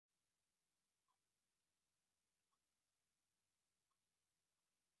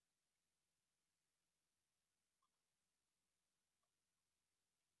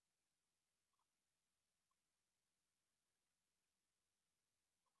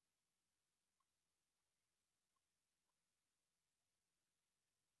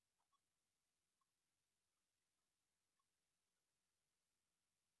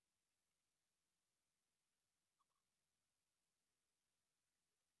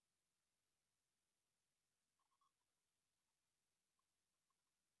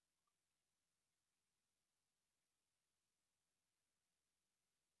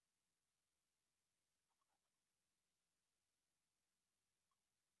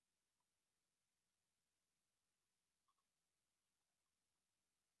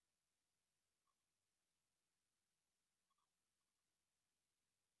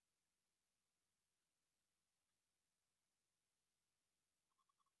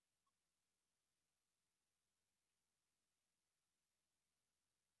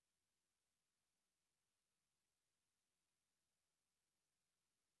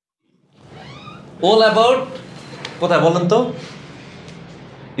all about কোথায় বলেন তো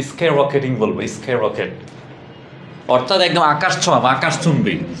স্কাই রকেটিং বলবো স্কাই রকেট অর্থাৎ একদম আকাশ ছোঁয়া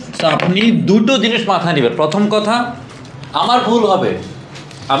আকাশচুম্বী তো আপনি দুটো জিনিস মাথায় নেবেন প্রথম কথা আমার ভুল হবে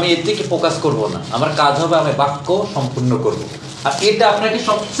আমি এর দিকে ফোকাস করব না আমার কাজ হবে আমি বাক্য সম্পূর্ণ করব আর এটা আপনাকে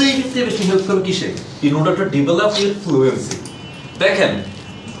সবচেয়ে বেশি হেল্প করবে কিসে in order to develop your fluency দেখেন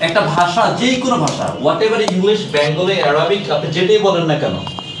একটা ভাষা যেই কোনো ভাষা what ever English Bengali Arabic আপনি যেটাই বলেন না কেন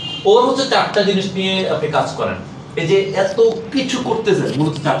ওর হচ্ছে চারটা জিনিস নিয়ে আপনি কাজ করেন এই যে এত কিছু করতেছেন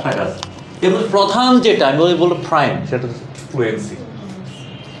মূলত চারটা কাজ এবং প্রধান যেটা আমি বলবো প্রাইম সেটা হচ্ছে ফ্লুয়েন্সি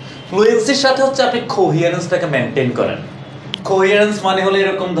ফ্লুয়েন্সির সাথে হচ্ছে আপনি কোহিয়ারেন্সটাকে মেনটেন করেন কোহিয়ারেন্স মানে হলো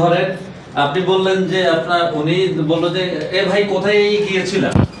এরকম ধরেন আপনি বললেন যে আপনার উনি বললো যে এ ভাই কোথায়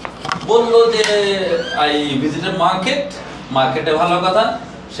গিয়েছিলেন বললো যে আই ভিজিটেড মার্কেটে ভালো কথা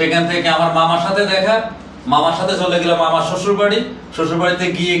সেখান থেকে আমার মামার সাথে দেখা মামার সাথে চলে গেলাম মামার শ্বশুর বাড়িতে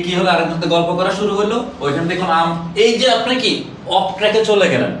গিয়ে কি হলো আরেকজন সাথে গল্প করা শুরু হলো ওইখান থেকে এই যে আপনি কি অফ ট্র্যাকে চলে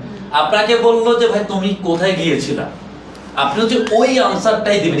গেলেন আপনাকে বললো যে ভাই তুমি কোথায় গিয়েছিলা আপনি হচ্ছে ওই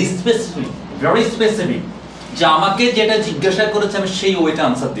আনসারটাই দিবেন স্পেসিফিক ভেরি স্পেসিফিক যে আমাকে যেটা জিজ্ঞাসা করেছে আমি সেই ওইটা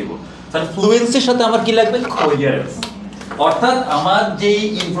আনসার দিব তাহলে ফ্লুয়েন্সির সাথে আমার কি লাগবে কোহিয়ারেন্স অর্থাৎ আমার যেই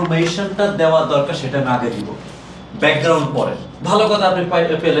ইনফরমেশনটা দেওয়া দরকার সেটা আমি আগে দিব ব্যাকগ্রাউন্ড পরে ভালো কথা আপনি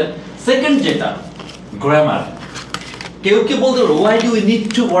পেলেন সেকেন্ড যেটা গ্রামার কেউ কি বলতে why do we need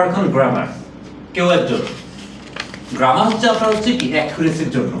to work on grammar কেউ একজন গ্রামার হচ্ছে আপনার হচ্ছে কি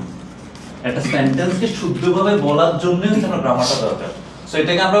অ্যাকুরেসির জন্য একটা সেন্টেন্সকে শুদ্ধভাবে বলার জন্য হচ্ছে আমার গ্রামারটা দরকার সো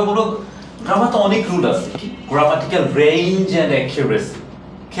এটাকে আমরা বলবো গ্রামার তো অনেক রুল আছে গ্রামাটিক্যাল রেঞ্জ এন্ড অ্যাকুরেসি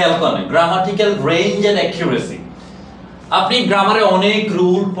খেয়াল করেন গ্রামাটিক্যাল রেঞ্জ এন্ড অ্যাকুরেসি আপনি গ্রামারে অনেক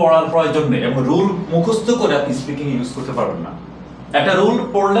রুল পড়ার প্রয়োজন নেই এবং রুল মুখস্থ করে আপনি স্পিকিং ইউজ করতে পারবেন না একটা রুল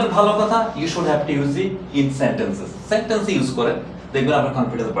পড়লে ভালো কথা you should have to use it in sentence use করে দেখবেন আপনার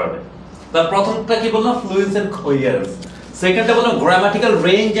কনফিডেন্স বাড়বে তার প্রথমটা কি বললাম ফ্লুয়েন্সি এন্ড কোহিয়ারেন্স সেকেন্ডটা বললাম grammatical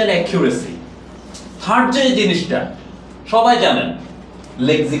range and accuracy third যে জিনিসটা সবাই জানেন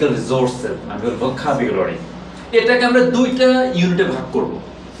লেক্সিক্যাল রিসোর্সেস আমি বলবো ভোকাবুলারি এটাকে আমরা দুইটা ইউনিটে ভাগ করব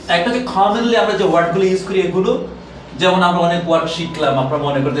একটা হচ্ছে কমনলি আমরা যে ওয়ার্ডগুলো ইউজ করি এগুলো যেমন আমরা অনেক ওয়ার্ড শিখলাম আপনারা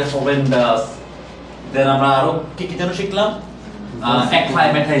মনে করতে হরেন্ডাস দেন আমরা আরো কি কি যেন শিখলাম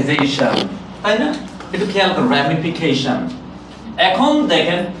অ্যাক্লাইমেটাইজেশন তাই না একটু খেয়াল করুন র্যামিফিকেশন এখন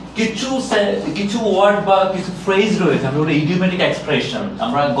দেখেন কিছু ওয়ার্ড বা কিছু ফ্রেজ রয়েছে আমরা ওটা ইডিওমেটিক এক্সপ্রেশন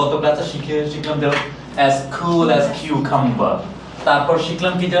আমরা গত ক্লাসে শিখলাম যে as cool as cucumber তারপর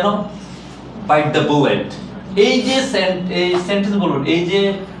শিখলাম কি জানো bite the bullet এই যে সেন্টেন্স বলবো এই যে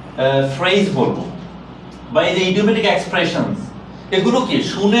ফ্রেজ বলবো বা এই যে ইডিওমেটিক এক্সপ্রেশনস এগুলো কি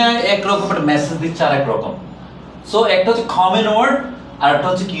শুনে এক রকম একটা মেসেজ দিচ্ছে আর এক রকম সো একটা হচ্ছে কমন ওয়ার্ড আর একটা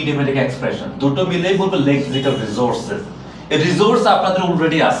হচ্ছে কি ইডিওমেটিক এক্সপ্রেশন দুটো মিলেই বলবো লেক্সিক্যাল রিসোর্সেস এই রিসোর্স আপনাদের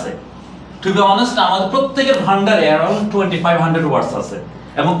অলরেডি আছে টু বি অনেস্ট আমাদের প্রত্যেকের ভান্ডারে अराउंड 2500 ওয়ার্ডস আছে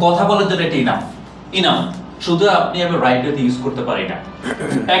এবং কথা বলার জন্য এটা ইনাফ শুধু আপনি আমি রাইট ওয়েতে ইউজ করতে পারি না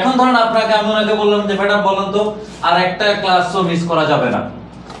এখন ধরেন আপনাকে আমি ওনাকে বললাম যে ম্যাডাম বলেন তো আর একটা ক্লাসও মিস করা যাবে না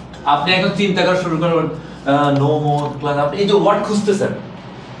আপনি এখন চিন্তা করা শুরু করবেন নো মোর ক্লাস আপনি এই যে ওয়ার্ড খুঁজতেছেন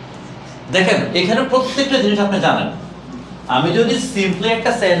দেখেন এখানে প্রত্যেকটা জিনিস আপনি জানেন আমি যদি সিম্পলি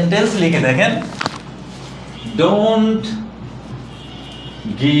একটা সেন্টেন্স লিখে দেখেন don't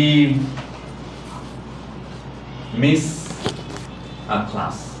give miss a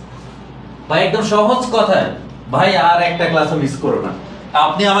class ভাই একদম সহজ কথায় ভাই আর একটা ক্লাসও মিস করো না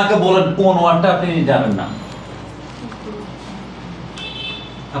আপনি আমাকে বলেন কোন ওয়ার্ডটা আপনি জানেন না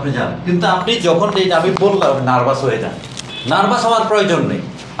আপনি জানেন কিন্তু আপনি যখন আমি বললাম নার্ভাস হয়ে যান নার্ভাস হওয়ার প্রয়োজন নেই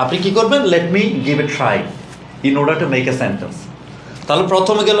আপনি কি করবেন let me give a try in order to make a sentence তাহলে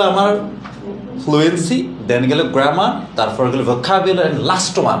প্রথমে গেল আমার ফ্লুয়েন্সি দেন গেল গ্রামার তারপর গেল ভোকাবুলারি এন্ড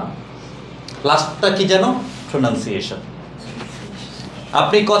লাস্টটা কি জানো প্রনাউন্সিয়েশন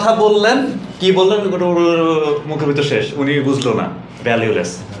আপনি কথা বললেন কি বললেন মুখের ভিতর শেষ উনি বুঝলো না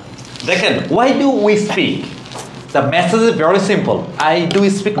ভ্যালুলেস দেখেন why do we speak the message is very simple I do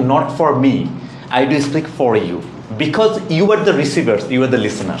speak not for me I do speak for you because you are the receivers you are the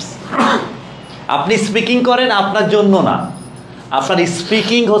listeners আপনি স্পিকিং করেন আপনার জন্য না আপনার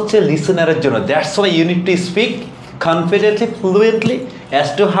speaking হচ্ছে লিসেনারের জন্য that's why you need to speak confidently fluently as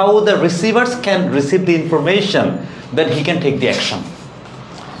to how the receivers can receive the information that he can take the action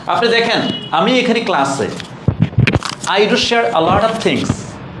আপনি দেখেন আমি এখানে ক্লাসে I do share a lot of things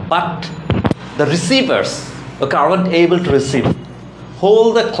but the receivers okay aren't able to receive whole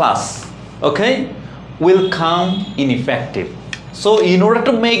the class okay will come ineffective so in order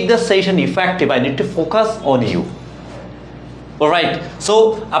to make the session effective I need to focus on you alright so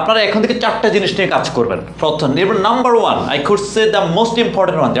আপনারা এখন থেকে চারটা জিনিস নিয়ে কাজ করবেন প্রথম number 1 I could say the most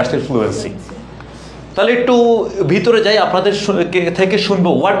important one that's fluency তাহলে একটু ভিতরে যাই, আপনাদের থেকে শুনবো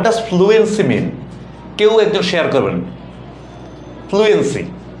হোয়াট ডাজ ফ্লুয়েন্সি মিন। কেউ একজন শেয়ার করবেন ফ্লুয়েন্সি।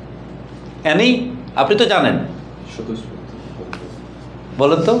 অ্যানি, আপনি তো জানেন,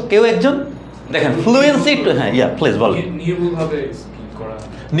 বলেন তো কেউ একজন। দেখেন ফ্লুয়েন্সি একটু, হ্যাঁ ইয়া প্লিজ বলেন।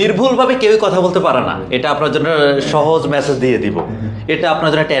 নির্ভুলভাবে কেউই কথা বলতে পারে না, এটা আপনার জন্য সহজ মেসেজ দিয়ে দিব। এটা আপনার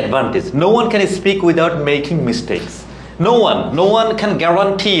জন্য একটা advantage. No one can speak without making mistakes. No one can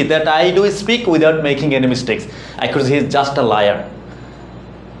guarantee that I do speak without making any mistakes, because he is just a liar.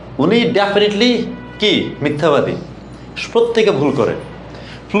 উনি ডেফিনেটলি কি মিথ্যাবাদী, প্রত্যেকে ভুল করে।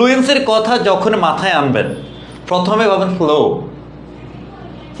 ফ্লুয়েন্সির কথা যখন মাথায় আনবেন, প্রথমে ভাবেন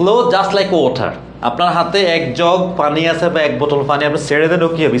ফ্লো জাস্ট লাইক ওয়াটার। আপনার হাতে এক জগ পানি আছে বা এক বোতল পানি, আপনি ছেড়ে দেন, ও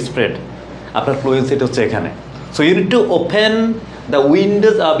কি হবে? স্প্রেড। আপনার ফ্লুয়েন্সিটা হচ্ছে এখানে। So you need to open the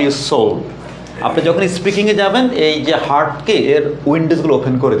Windows of your soul. আপনি যখন স্পিকিংয়ে যাবেন, এই যে হার্টকে এর উইন্ডোজগুলো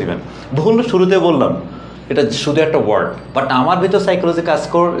ওপেন করে দিবেন। ভুল শুরুতে বললাম, এটা শুধু একটা ওয়ার্ড, বাট আমার ভিতর সাইকোলজি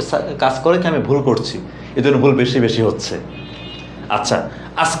কাজ করে কি আমি ভুল করছি, এই জন্য ভুল বেশি বেশি হচ্ছে। আচ্ছা,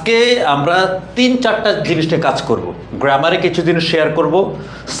 আজকে আমরা 3-4টা জিনিস নিয়ে কাজ করব। গ্রামারে কিছু জিনিস শেয়ার করব।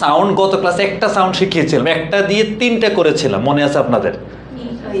 সাউন্ড, গত ক্লাসে একটা সাউন্ড শিখিয়েছিলাম, একটা দিয়ে 3টে করেছিলাম, মনে আছে আপনাদের?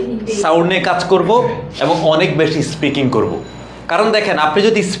 সাউন্ড নিয়ে কাজ করব এবং অনেক বেশি স্পিকিং করব। কারণ দেখেন, আপনি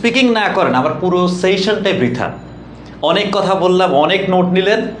যদি স্পিকিং না করেন, আমার পুরো সেশনটাই বৃথা। অনেক কথা বললাম, অনেক নোট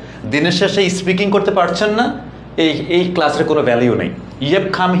নিলেন, দিনের শেষে স্পিকিং করতে পারছেন না, এই ক্লাসের কোনো ভ্যালিউ নেই। You have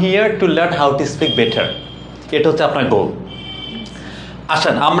come here to learn how to speak better. এটা হচ্ছে আপনার গোল।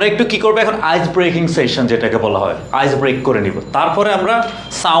 আসেন আমরা একটু কি করবো এখন, আইস ব্রেকিং সেশন যেটাকে বলা হয়, আইস ব্রেক করে নিব। তারপরে আমরা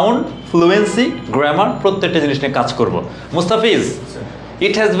সাউন্ড, ফ্লুয়েন্সি, গ্রামার প্রত্যেকটা জিনিস নিয়ে কাজ করব। Mustafiz,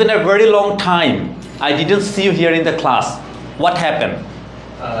 it has been a very long time I didn't C you here in the class. What happened?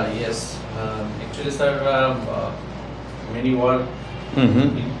 Yes, actually, sir, many work.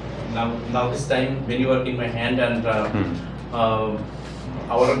 Now this time, many work in my hand, and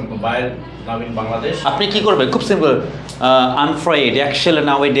our mobile now in Bangladesh. আপনি কি করবেন? খুব simple. I'm afraid actually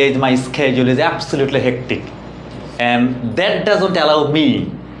nowadays my schedule is absolutely hectic, and that doesn't allow me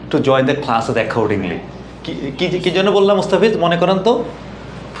to join the classes accordingly. কি জন্য বললাম মুস্তাফিজ, মনে করেন তো?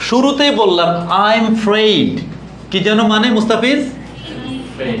 শুরুতেই বললাম I'm afraid। কি যেন মানে মুস্তাফিজ?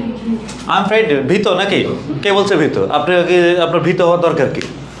 আনফ্রেড, ভীত নাকি? কে বলছে ভীত? আপনার ভীত হওয়ার দরকার কি?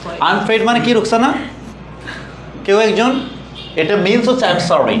 আনফ্রেড মানে কি রুকসানা? কেউ একজন? এটা মিনস হচ্ছে আই এম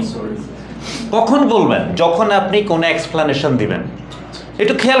সরি। কখন বলবেন? যখন আপনি কোনো এক্সপ্লানেশন দিবেন।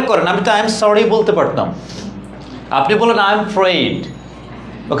 একটু খেয়াল করেন, আমি তো আই এম সরি বলতে পারতাম, আপনি বলেন I am Fred.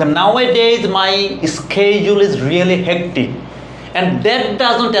 Okay, nowadays my schedule is really hectic and that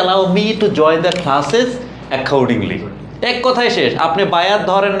doesn't allow me to join the classes accordingly. এক কথায় শেষ। আপনি বায়াত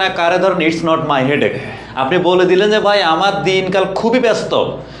ধরেন না, কারে ধরেন, ইটস নট মাই হেডেক। আপনি বলে দিলেন যে ভাই আমার দিনকাল খুবই ব্যস্ত,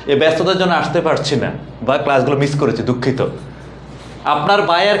 এই ব্যস্ততার জন্য আসতে পারছি না বা ক্লাসগুলো মিস করেছি, দুঃখিত। আপনার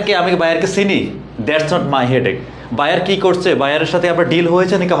বায়ারকে, আমি বায়ারকে চিনি, that's not my headache. Buyer কি করছে, বায়ারের সাথে আপনার ডিল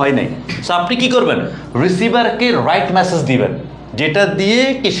হয়েছে নাকি হয় নাই। সো আপনি কি করবেন? রিসিভারকে রাইট মেসেজ দিবেন, যেটা দিয়ে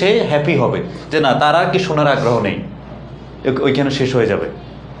কি সে হ্যাপি হবে যে না, তার আর কি শোনার আগ্রহ নেই, ওইখানে শেষ হয়ে যাবে।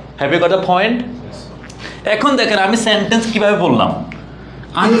 Happy got the point? এখন দেখেন আমি সেন্টেন্স কিভাবে বললাম।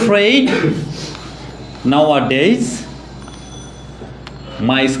 I'm afraid nowadays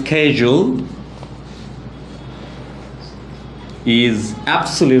my schedule is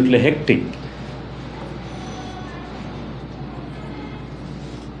absolutely hectic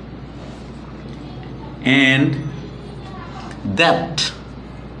and that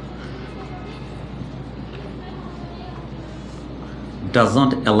does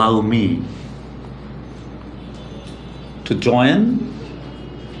not allow me to join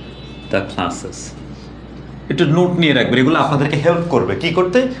the classes. একটু নোট নিয়ে রাখবেন, এগুলো আপনাদেরকে হেল্প করবে কি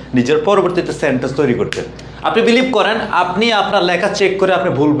করতে, নিজের পরবর্তীতে সেন্টেন্স তৈরি করতে। আপনি বিলিভ করেন, আপনি আপনার লেখা চেক করে আপনি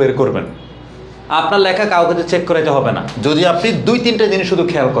ভুল বের করবেন। আপনার লেখা কাউকে চেক করাইতে হবে না, যদি আপনি 2-3টে জিনিস শুধু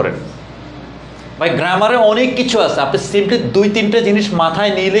খেয়াল করেন। ভাই গ্রামারে অনেক কিছু আছে, আপনি সিম্পলি 2-3টে জিনিস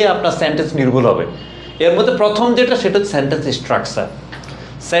মাথায় নিলেই আপনার সেন্টেন্স নির্ভুল হবে। এর মধ্যে প্রথম যেটা, সেটা হচ্ছে সেন্টেন্স স্ট্রাকচার।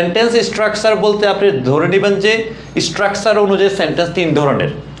 সেন্টেন্স স্ট্রাকচার বলতে আপনি ধরে নেবেন যে স্ট্রাকচার অনুযায়ী সেন্টেন্স 3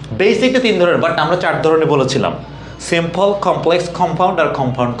 ধরনের, বেসিকটা 3 ধরনের, বাট আমরা 4 ধরনের বলেছিলাম। সিম্পল, কমপ্লেক্স, কম্পাউন্ড আর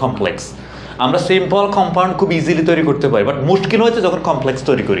কম্পাউন্ড কমপ্লেক্স। আমরা সিম্পল কম্পাউন্ড খুব ইজিলি তৈরি করতে পারি, বাট মুশকিল হয়েছে যখন কমপ্লেক্স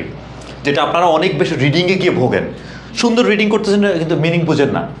তৈরি করি, যেটা আপনারা অনেক বেশি রিডিংয়ে গিয়ে ভোগেন। সুন্দর রিডিং করতেছেন কিন্তু মিনিং বুঝেন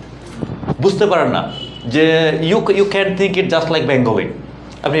না, বুঝতে পারেন না যে you can think it just like Bengali,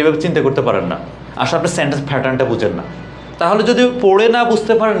 আপনি এভাবে চিন্তা করতে পারেন না, আসলে আপনি সেন্টেন্স প্যাটার্নটা বুঝেন না। তাহলে যদি পড়ে না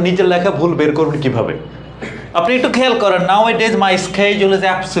বুঝতে পারেন, নিজের লেখা ভুল বের করবেন কীভাবে? আপনি একটু খেয়াল করেন, nowadays my schedule is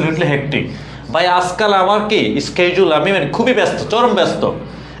absolutely hectic। ভাই আজকাল আমার কি স্কেজুল, আমি মানে খুবই ব্যস্ত, চরম ব্যস্ত,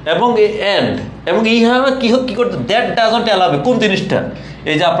 এবং এন্ড এবং এইভাবে কি করতে, দ্যাট ডাজন্ট অ্যালাউ, কোন জিনিসটা,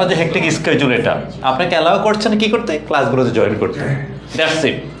 এই যে আপনার যে হেক্টিক স্কেজুল, এটা আপনাকে অ্যালাউ করছে না কি করতে, ক্লাসগুলোতে জয়েন করতে। That's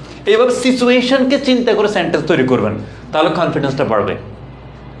it. এইভাবে সিচুয়েশনকে চিন্তা করে সেন্টেন্স তৈরি করবেন, তাহলে কনফিডেন্সটা বাড়বে।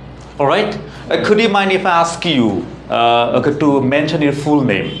 Alright, could you mind if I ask you okay, to mention your full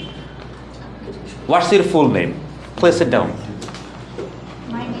name? What's your full name? Please sit down.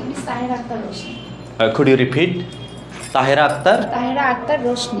 My name is Tahira Akhtar Roshni. Could you repeat? Tahira Akhtar? Tahira Akhtar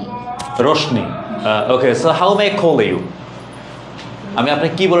Roshni. Roshni. Okay, so how may I call you? আমি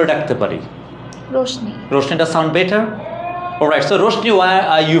আপনাকে কি বলে ডাকতে পারি? Roshni. Roshni does sound better? Alright, so Roshni, where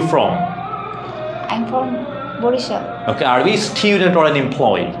are you from? I'm from Borishal. Okay, are we a student or an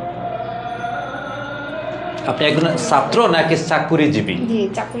employee? আপনি একজন ছাত্র নাকি চাকুরিজীবী? জি,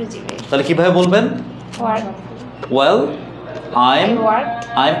 চাকরিজীবী। তাহলে কিভাবে বলবেন? Work. Well, I work.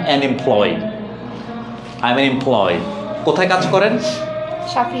 I'm an employee. I'm an employee. কোথায় কাজ করেন?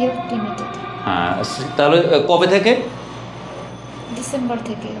 Shafi Health Limited. হ্যাঁ, তাহলে কবে থেকে? ডিসেম্বর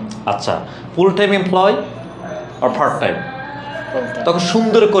থেকে। আচ্ছা, ফুল টাইম এমপ্লয় আর পার্ট টাইম? Full time. তখন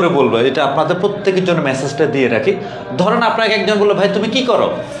সুন্দর করে বলবো, এটা আপনাদের প্রত্যেকের জন্য মেসেজটা দিয়ে রাখি। ধরেন আপনাকে একজন বললো, ভাই তুমি কি করো?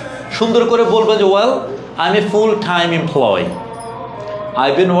 সুন্দর করে বলবো যে, well I'm a full-time employee.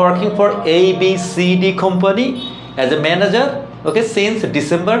 I've been working for ABCD company as a manager, okay, since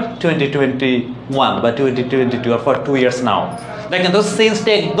December 2021 বা 2022 or for 2 years now. দেখেন তো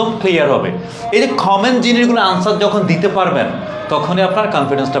সেন্সটা একদম ক্লিয়ার হবে। এই যে কমন জিনিসগুলো আনসার যখন দিতে পারবেন, তখনই আপনার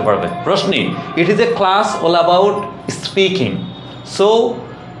কনফিডেন্সটা বাড়বে। Roshni, it is a class all about speaking, so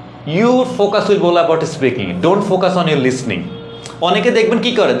your focus will ball about speaking, don't focus on your listening. অনেকে দেখবেন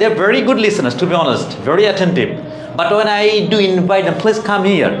কি করে, দে are very good listeners, two be honest, very attentive, but when I do invite them, please come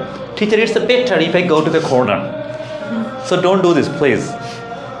here, teacher, it's better if I go to the corner, so don't do this please.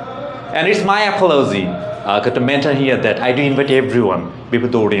 And it's my apology to mention here that I do invite everyone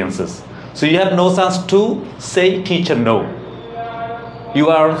before the audiences. So you have no chance to say teacher no. You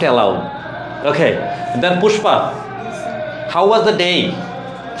aren't allowed. Okay. And then Pushpa, how was the day?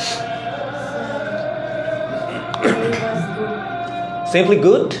 Simply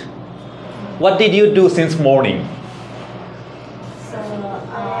good. What did you do since morning? So,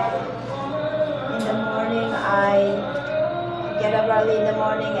 in the morning, I get up early in the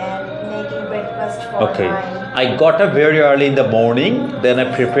morning and making breakfast for Okay. my I got up very early in the morning, then I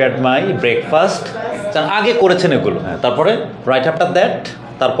prepared my breakfast. আগে করেছেন এগুলো, হ্যাঁ, তারপরে right after that,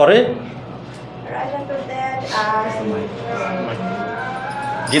 তারপরে right after that,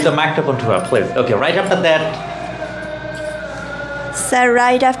 give the microphone to her, please. Okay, right after that. so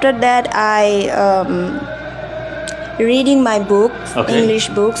right after that, I reading my books, Okay. English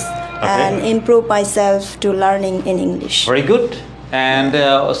books, and improve myself to learning in English. Very good. And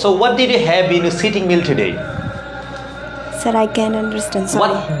so what did you have in your sitting meal today? Sir, I can't understand. Sorry.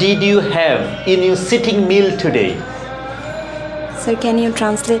 What did you have in your sitting meal today? Sir, can you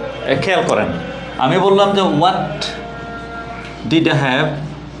translate? খেয়াল করেন, আমি বললাম যে what did I have,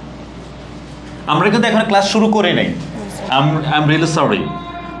 আমরা কিন্তু এখন class শুরু করি নাই, I'm really sorry,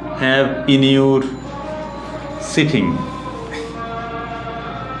 have in your sitting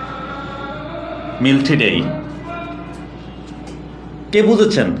meal today. কে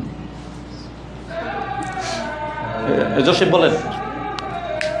বুঝেছেন? জোসেফ বলেন।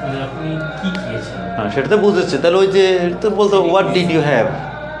 মানে আপনি কি খেয়েছেন? হ্যাঁ, সেটা তো বুঝেছে, তাহলে ওই যে তো বলতো what did you have,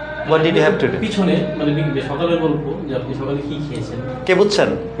 what did you have today, পিছনে মানে সকালে বলবো যে আপনি সকালে কি খেয়েছেন। কে বুঝছেন?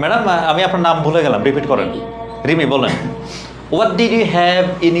 ম্যাডাম, আমি আপনার নাম ভুলে গেলাম, রিপিট করেন। রিমি বলেন, what did you have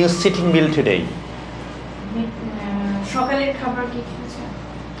in your sitting mill today? সকালের খাবার কি খেয়েছেন?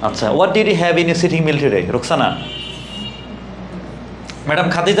 আচ্ছা, what did you have in your sitting mill today? Rukhsana madam,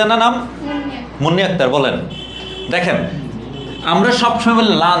 Khadija না নাম? মুন্নি আক্তার বলেন। দেখেন, আমরা সবসময়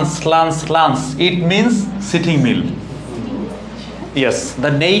বলি lunch lunch lunch, it means sitting mill. Yes,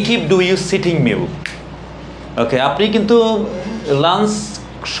 the native do you sitting মিল। ওকে, আপনি কিন্তু লাঞ্চ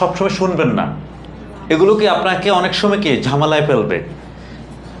সবসময় শুনবেন না, এগুলোকে আপনাকে অনেক সময় কি ঝামেলায় ফেলবে,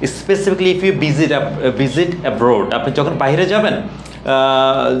 specifically if you visit abroad. আপনি যখন বাইরে যাবেন,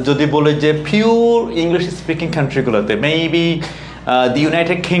 যদি বলে যে pure English speaking কান্ট্রিগুলোতে, maybe the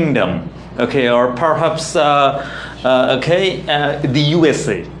United Kingdom, okay, or perhaps the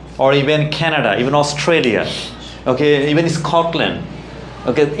USA, or even Canada, even Australia, okay, even Scotland,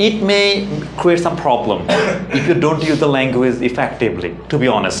 okay, it may create some problem if you don't use the language effectively, to be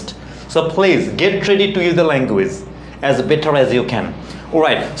honest. So please get ready to use the language as better as you can. All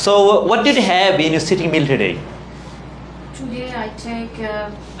right, so what did you have in your sitting meal today? Today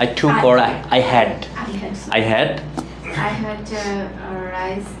I took or I had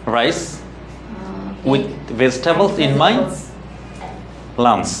rice with vegetables in my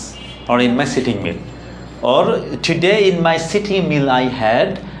lunch. or in my sitting meal, or today in my sitting meal I had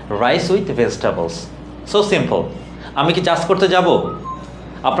rice with vegetables. So simple. আমি কি জাজ করতে যাব?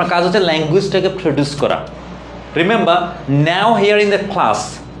 আপনার কাজ হচ্ছে ল্যাঙ্গুয়েজটাকে produce করা। Remember, now here in the class,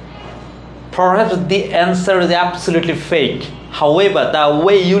 perhaps the answer is absolutely fake. However, the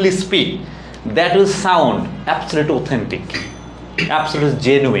way you will speak, that will sound absolutely authentic, absolutely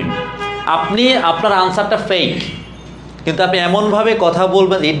genuine. আপনি আপনার আনসারটা ফেক, কিন্তু আপনি এমনভাবে কথা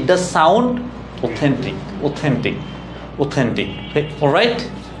বলবেন, it does sound authentic. Alright?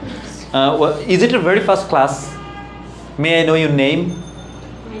 Is it a very first class? May I know your name?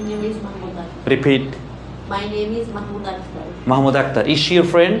 My name is Mahmoud Akhtar. Repeat. My name is Mahmoud Akhtar. Mahmoud Akhtar. Is she your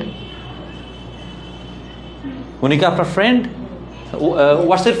friend? Unika, আপনার friend?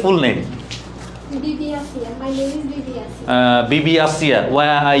 What's her full name? Bibi Asia. My name is Bibi Asia. Bibi Asia.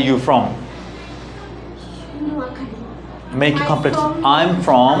 Where are you from? Noakhali. Make it complete. I'm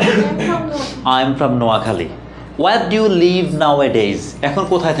from Noakhali. Where do you live nowadays? এখন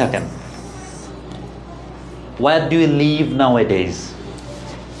কোথায় থাকেন? Where do you live nowadays?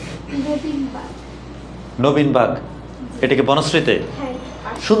 Nabinbag. এটা কি বনশ্রীতে?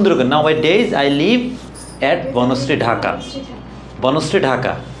 সুন্দর করে। Nowadays I live at Banasree Dhaka. Banasree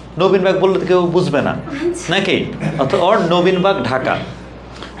Dhaka. Nabinbag বললে তো কেউ বুঝবে না নাকি? or Nabinbag Dhaka.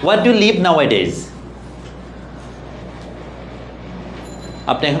 Where do you live nowadays?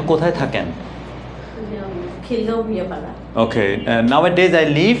 আপনি এখন কোথায় থাকেন? Okay, nowadays I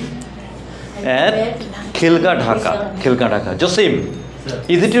live at Khilga Dhaka. Josim,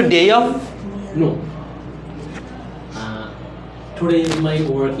 is it your day off? No. Today is my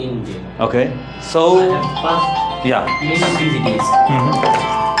working day. Okay, so I have passed yeah. many busy days.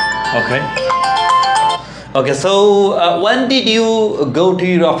 Okay, so when did you go to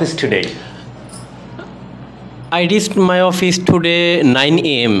your office today? I reached my office today 9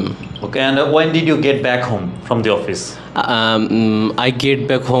 a.m. Okay, and when did you get back home from the office? I get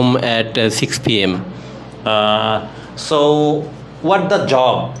back home at 6 p.m. So what the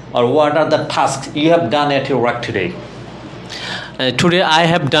job or what are the tasks you have done at your work today? Today I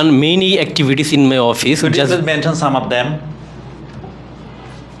have done many activities in my office. Could you please mention some of them?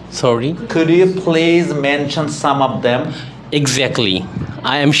 Sorry? Could you please mention some of them? Exactly.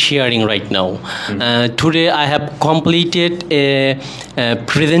 I am sharing right now. Today I have completed a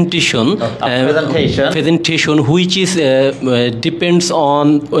presentation. Presentation which is depends on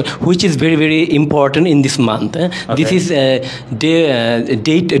which is very very important in this month. This is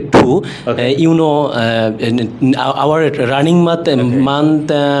date 2. You know our running month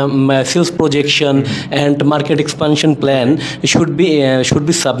sales projection and market expansion plan should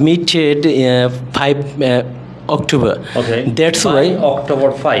be submitted 5 October. Okay. That's by why October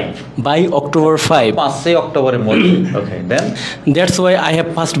 5. By October 5. 5 October এর মধ্যে. Okay, then that's why I have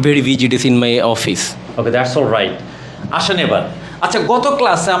passed very busy days in my office. Okay, that's all right. আসেন এবার। আচ্ছা, গত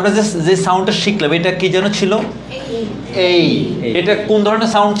ক্লাসে আমরা যে সাউন্ডটা শিখলাম এটা কি যেন ছিল? এই। এটা কোন ধরনের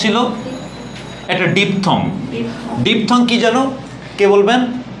সাউন্ড ছিল? এটা ডিপথং। ডিপথং কি জানো? কে বলবেন?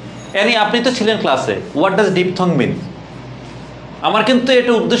 আপনি তো ছিলেন ক্লাসে। What does diphthong mean? আমার কিন্তু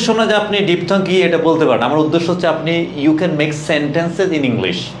এটা উদ্দেশ্য না যে আপনি ডিপথং কি এটা বলতে পারেন। আমার উদ্দেশ্য হচ্ছে আপনি you can make sentences in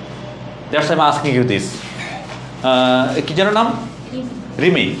English. That's I am asking you this. কি যেন নাম?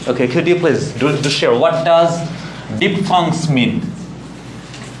 রিমি। ওকে, could you please do share what does diphthongs mean?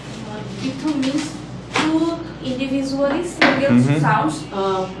 Diphthong means two individually single sounds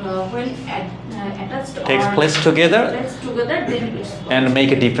when attached Takes or place together then it's and make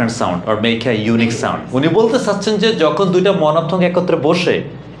a different sound or make a unique sound. উনি বলতে চাচ্ছেন যে যখন দুইটা মনোপথং একত্রে বসে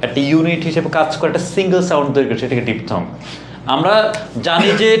একটা unit হিসেবে কাজ করে একটা সিঙ্গেল সাউন্ড তৈরি করে সেটাকে ডিপথং। আমরা জানি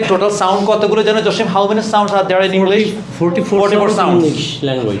যে টোটাল সাউন্ড কতগুলো জানো Jasim? How many sounds R there in English? 44 sounds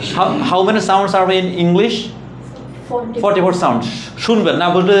language. How many sounds are in English? 44 sound. শুনবেন না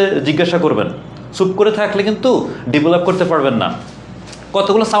বললে জিজ্ঞাসা করবেন। চুপ করে থাকলে কিন্তু ডেভেলপ করতে পারবেন না।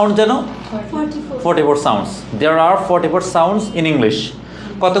 কতগুলো সাউন্ড জানো? 44 sounds. There are 44 sounds in English.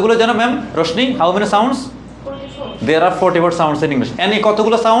 কতগুলো জানো ma'am? Roshni, how many sounds? 44. There are 44 sounds in English. And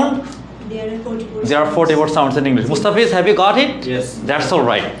কতগুলো sound? There are 44 sounds in English. Mustafiz, have you got it? Yes. That's all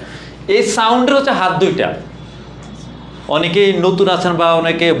right. এই সাউন্ডের হচ্ছে হাত দুইটা। অনেকেই নতুন আছেন বা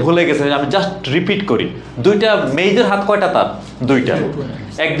অনেকে ভুলে গেছেন, আমি জাস্ট রিপিট করি। দুইটা মেজর হাত কয়টা তার? দুইটা।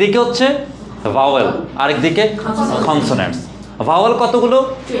 একদিকে হচ্ছে ভাওয়েল, আরেকদিকে কনসোনেন্টস। ভাওয়েল কতগুলো?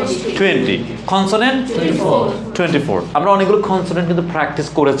 20। কনসোনেন্ট 24। আমরা অনেকগুলো কনসোনেন্ট কিন্তু প্র্যাকটিস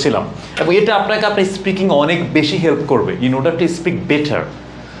করেছিলাম এবং এটা আপনাকে আপনার স্পিকিং অনেক বেশি হেল্প করবে in order to speak better.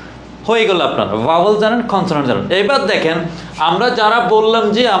 হয়ে গেল আপনার ভাওয়েল জানেন, কনসোনেন্ট জানেন। এবার দেখেন আমরা যারা বললাম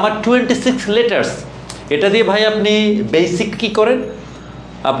যে আমার 26 লেটার্স, এটা দিয়ে ভাই আপনি বেসিক কি করেন?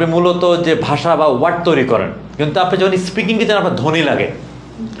 আপনি মূলত যে ভাষা বা ওয়ার্ড তৈরি করেন, কিন্তু আপনি যখন স্পিকিং কি আপনার ধ্বনি লাগে,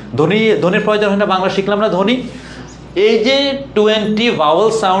 ধ্বনির প্রয়োজন হয় না। বাংলা শিখলাম না ধ্বনি। এই যে 20 ভাওয়েল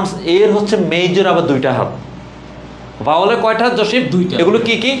সাউন্ডস এর হচ্ছে মেজর আবার 2টা হাত। ভাওয়েলের কয়টা হাত জসিম? 2টা। এগুলো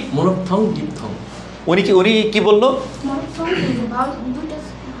কি কি? মনোপথং, ডিপথং। উনি কি বললো?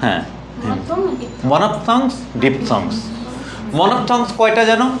 হ্যাঁ, মনোপথংস, ডিপথংস। মনোপথংস কয়টা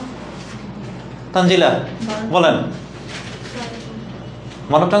জানো তানজিলা? বলেন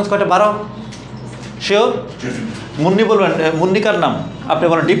মনোপথংস কয়টা? 12। শিওর? মুন্নি বলবেন, মুন্নিকার নাম আপনি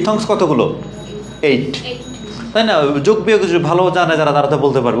বলেন। ডিপথংস কতগুলো? 8, তাই না? যোগ বিয়োগ ভালো জানে যারা, তারা তো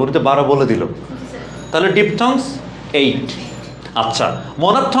বলতে পারবে। উনি তো 12 বলে দিল। তাহলে ডিপথংস 8। আচ্ছা,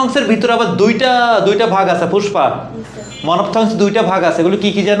 মনোপথংসের ভিতরে আবার দুইটা ভাগ আছে। পুষ্পা, মনোপথংস 2টা ভাগ আছে। এগুলো কি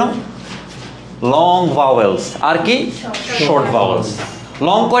কি জানো? লং ভাওয়েলস আর কি শর্ট ভাওয়েলস।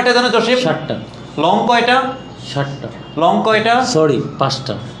 লং কয়টা জানো জসিম? 7টা। লং কয়টা? 7টা। লং কয়টা? সরি,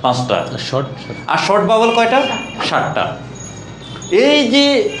 5টা। 5টা। শর্ট। আর শর্ট ভাওয়েল কয়টা? 7টা। এই যে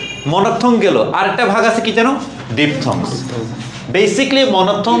মনোপথং গেল, আরেকটা ভাগ আছে কি জানো? ডিপথংস। বেসিক্যালি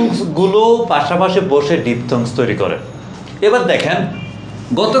মনোপথংস গুলো পাশাপাশি বসে ডিপথংস তৈরি করে। এবার দেখেন,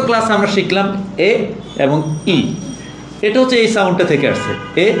 গত ক্লাস আমরা শিখলাম এ এবং ই। এটা হচ্ছে এই সাউন্ডটা থেকে আসছে,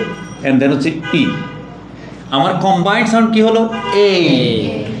 এ এন্ড দেন হচ্ছে ই। আমার কম্বাইন্ড সাউন্ড কি হলো? এই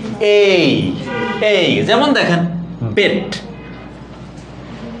এই এই। যেমন দেখেন বেট,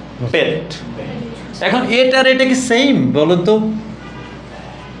 বেট। এখন এটার এটা কি সেম বলুন তো?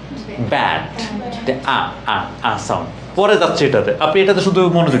 ব্যাট, আ আ আ সাউন্ড পরে যাচ্ছে এটাতে। আপনি এটাতে শুধু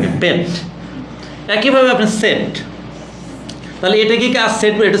মনোযোগী বেট। একইভাবে আপনি সেট, তাহলে এটা কি কাজ?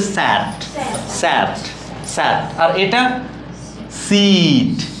 সেট, এটা স্যাট, স্যাট, স্যাট। আর এটা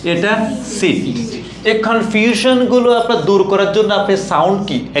সিট, এটা সিট। এই কনফিউশনগুলো আপনার দূর করার জন্য আপনি সাউন্ড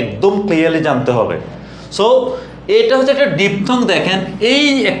কি একদম ক্লিয়ারলি জানতে হবে। সো এটা হচ্ছে একটা ডিপথং। দেখেন এই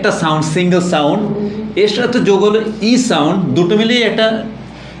একটা সাউন্ড, সিঙ্গেল সাউন্ড, এর সাথে যোগ হলো ই সাউন্ড, দুটো মিলিয়ে একটা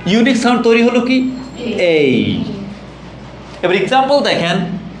ইউনিক সাউন্ড তৈরি হলো কি এই। এবার এক্সাম্পল দেখেন,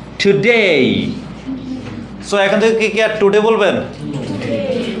 টুডে। সো এখন থেকে কি আর টুডে বলবেন?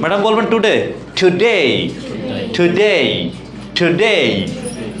 ম্যাডাম বলবেন টুডে, টুডে, টুডে, টুডে।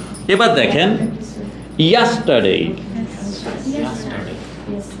 এবার দেখেন ইয়াস্টারডে,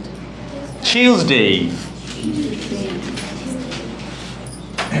 টিউসডে।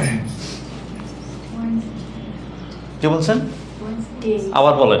 কি বলছেন?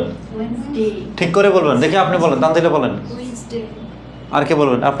 আবার বলেন, ঠিক করে বলবেন। দেখি আপনি বলেন, তান্তিলে বলেন। আর কে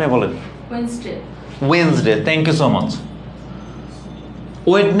বলবেন? আপনি বলেন। Wednesday. Thank you so much.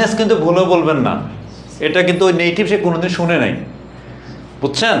 ওয়েডনেস কিন্তু ভুলেও বলবেন না, এটা কিন্তু ওই নেটিভ সে কোনোদিন শুনে নাই,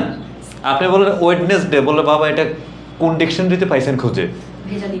 বুঝছেন? আপনি বলেন ওয়েডনেসডে, বলে বাবা এটা কোন ডিকশনারিতে পাইছেন খুঁজে?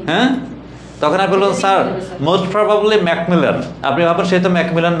 হ্যাঁ, তখন আপনি বললেন স্যার মোস্ট প্রবাবলি ম্যাকমিলান। আপনি ভাবেন সে তো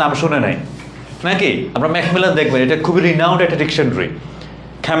ম্যাকমিলান নাম শুনে নাই নাকি? আমরা ম্যাকমিলান দেখবেন, এটা খুবই রিনাউন্ড একটা ডিকশনারি।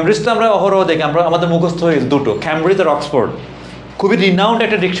 ক্যামব্রিজ তো আমরা অহরহ দেখি, আমরা আমাদের মুখস্থ হয়ে দুটো, ক্যামব্রিজ আর অক্সফোর্ড। খুবই রিনাউন্ড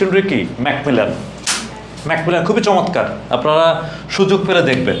একটা ডিকশনারি কি ম্যাকমিলান। ম্যাকমিলান খুবই চমৎকার, আপনারা সুযোগ পেলে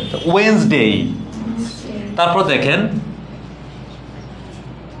দেখবেন। ওয়েডনেসডে। তারপর দেখেন,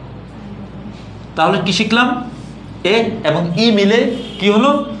 তাহলে কি শিখলাম? এ এবং ই মিলে কি হলো?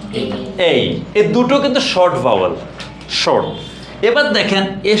 এই। এই দুটো কিন্তু শর্ট ভাওয়েল, শর্ট। এবার দেখেন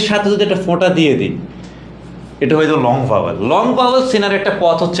এর সাথে যদি একটা ফোঁটা দিয়ে দিই, এটা হয়তো লং ভাওয়েল। লং ভাওয়েল চেনার একটা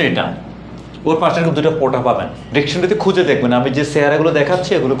পথ হচ্ছে এটা, ওর পাশে দুটো ফোঁটা পাবেন, ডিকশনারিতে খুঁজে দেখবেন। আমি যে চেহারাগুলো দেখাচ্ছি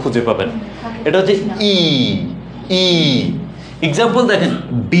এগুলো খুঁজে পাবেন। এটা হচ্ছে ই, ই। এক্সাম্পল দেখেন,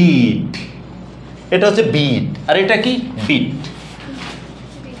 বিট। এটা হচ্ছে বিট, আর এটা কি? বিট।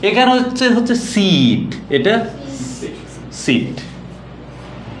 এখানে হচ্ছে সিট, এটা সিট।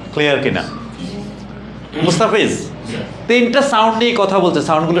 ক্লিয়ার কিনা মুস্তাফিজ? 3টা সাউন্ড নিয়ে কথা বলছে,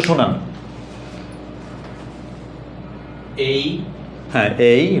 সাউন্ডগুলো শোনান। এই, হ্যাঁ,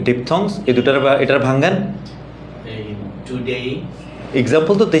 এই ডিপথংস, এই দুটার এটার ভাঙ্গান। টুডে।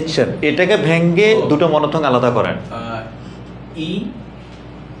 এক্সাম্পল তো দিচ্ছেন, এটাকে ভেঙ্গে দুটো মনোথং আলাদা করেন। ই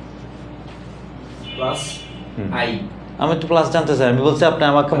প্লাস আই। আমি তো প্লাস জানতে চাই, আমি বলছি আপনি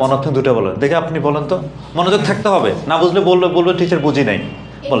আমাকে মনোথং দুটো বলেন। দেখে আপনি বলেন তো, মনোযোগ থাকতে হবে, না বুঝলে বলবে টিচার বুঝি নাই।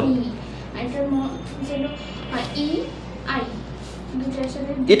 বলেন।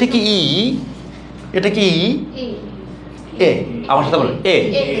 এটা কি ই? এটা কি ই? এ। আমার সাথে বলেন এ,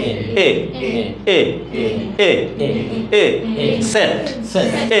 এ, এ, এ, এ, সেট,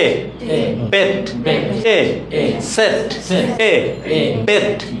 এ, বেট, এ, সেট, এ,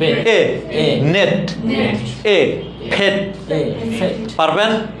 বেট, এ, নেট, এ, ফেট।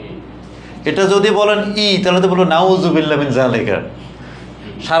 পারবেন? এটা যদি বলেন ই, তাহলে তো বলবো নাউজুবিল্লাহ মিন যালিকা।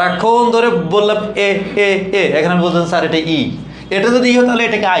 সারাক্ষণ ধরে বললাম এ, এ, এ, এখানে বলছেন স্যার এটা ই, এটা যদি ই হয় তাহলে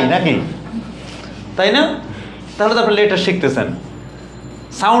এটাকে আই নাকি, তাই না? তাহলে তো আপনি লেটার শিখতেছেন,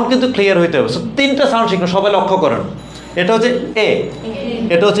 সাউন্ড কিন্তু ক্লিয়ার হইতে হবে। তিনটা সাউন্ড শিখবেন, সবাই লক্ষ্য করেন। এটা হচ্ছে এ,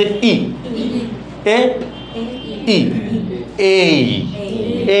 এটা হচ্ছে ই, এ ই, এই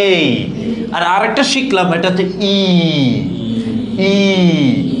এই। আর আরেকটা শিখলাম, এটা হচ্ছে ই, ই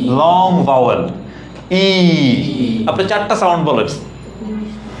লং ভাওয়েল, ই। আপনি চারটা সাউন্ড বলেন।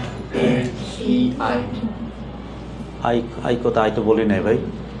 আই, আই কথা আই তো বলি নাই ভাই,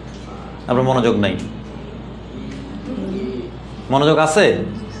 আপনার মনোযোগ নাই। মনোযোগ আছে?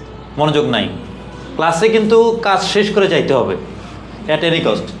 মনোযোগ নাই। ক্লাসে কিন্তু কাজ শেষ করে যাইতে হবে অ্যাট এনি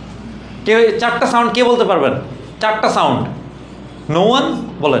কস্ট। কেউ চারটা সাউন্ড কে বলতে পারবেন? চারটা সাউন্ড, নো ওয়ান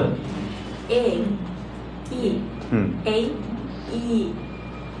বলেন। A, E, A, E.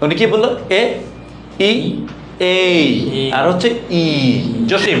 উনি কি বললো? এ ই এই, আর হচ্ছে ই।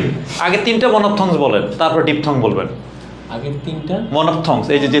 জসিম আগে তিনটা মনোপথংস বলেন, তারপর ডিপথং বলবেন। আগের তিনটা মনোপথংস,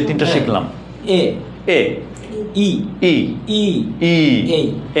 এই যে তিনটা শিখলাম। এ, এ ই, ই ই, ই এই।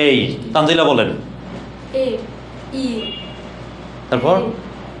 এই। তানজিলা বলেন। A, E. তারপর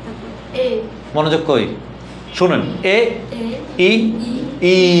A, মনোযোগ কই, শুনেন। এ ই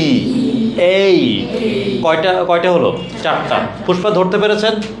ই এই। কয়টা কয়টা হলো? চারটা। পুষ্পা ধরতে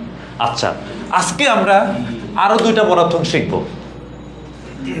পেরেছেন? আচ্ছা, আজকে আমরা আরো দুইটা মনোপথং শিখব।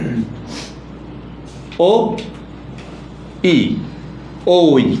 ও ই,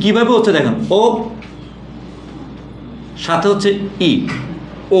 ওই। কিভাবে হচ্ছে দেখেন, ও সাথে হচ্ছে ই,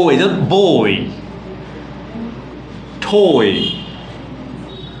 ওই। বই, toy,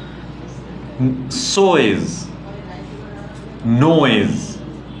 sois, noise।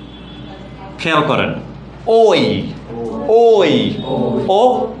 খেয়াল করেন, ওই ওই, ও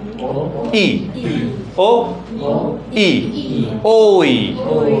ই, ও ই, ওই,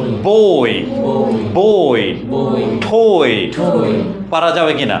 বই বই, ঠই। পারা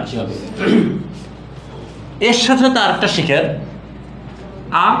যাবে কিনা? এর সাথে সাথে আরেকটা শিখেন,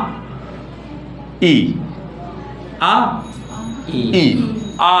 আ ই, আ ই,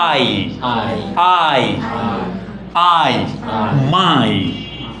 I I, I I, my,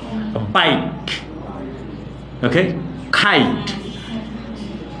 bike, okay, খাইট,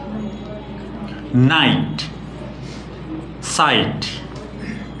 night, site,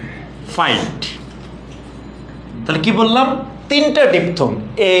 fight. তাহলে কি বললাম? তিনটা ডিপথং,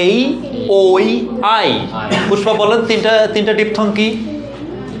 এই ওই আই। পুষ্পা বলেন তিনটা ডিপথং কি?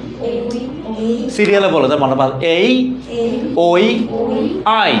 সিরিয়ালে বলে, তার মনে পাল। এই ওই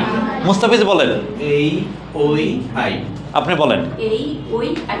আই। মুস্তাফিজ বলেন। এই ওই আই। আপনি বলেন। A, ওই,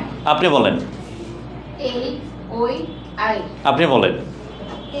 I. আপনি বলেন। A, ওই, I. আপনি বলেন।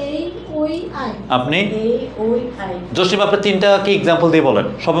 A, ওই, I. আপনি? A, ওই, I. জসিম আপনি তিনটা কি এক্সাম্পল দিয়ে বলেন,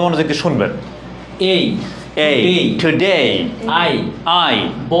 সবাই মনোযোগ দিয়ে শুনবেন। এই, এই, today, I, I,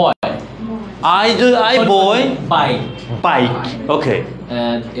 boy, I বই, বাইক, বাইক, ওকে।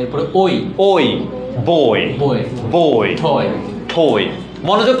 এরপরে ওই, ওই, বই, বই, বই, ঠয়, ঠই।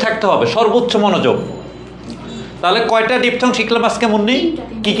 মনোযোগ থাকতে হবে, সর্বোচ্চ মনোযোগ। তাহলে কয়টা ডিপথং শিখলাম আজকে মুন্নি?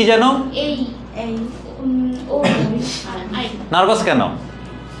 কি কি জানো? এই, ওই, I. নার্ভাস কেন?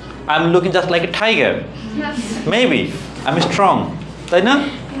 I am looking just like a tiger, maybe I am strong, তাই না?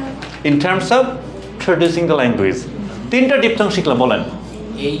 In terms of ট্রাডিউসিং the language. তিনটা ডিপথং শিখলাম, বলেন।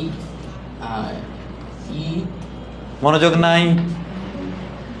 এই, ই, মনোযোগ নাই।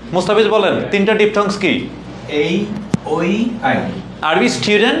 মুস্তাফিজ বলেন তিনটা ডিপথংস কি? এই ওই I. Are we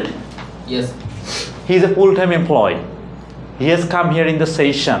student? yes, He is a full-time employee. He has come here in the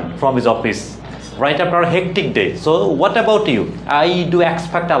session from his office right after a hectic day. So what about you? I do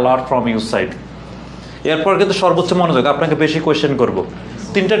expect a lot from your side. এরপর কিন্তু সর্বোচ্চ মনোযোগ, আপনাকে বেশি question করব।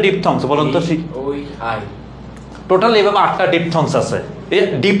 তিনটা ডিপথংস বলুন তো। ওই আই। টোটাল এভাবে 8টা ডিপথংস আছে। এই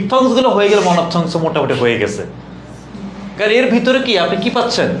ডিপথংস গুলো হয়ে গেলে মনোপথংস মোটামুটি হয়ে গেছে। কারণ এর ভিতরে কি আপনি কি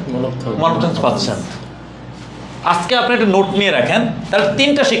পাচ্ছেন? মনোপথংস পাচ্ছেন। আজকে আপনি একটা নোট নিয়ে রাখেন, তাহলে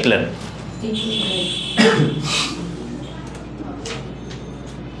তিনটা শিখলেন।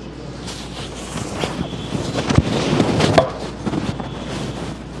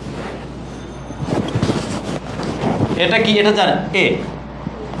 এটা কি? এটা জানেন এ,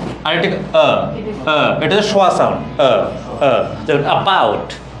 আর এটা এটা হচ্ছে শোয়া সাউন্ড। যেমন about,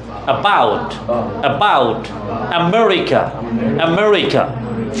 about, about, America, America,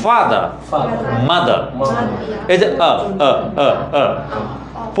 father, mother. এই যে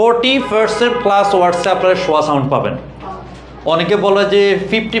 40% প্লাস ওয়ার্ডসে আপনারা শোয়া সাউন্ড পাবেন। অনেকে বলে যে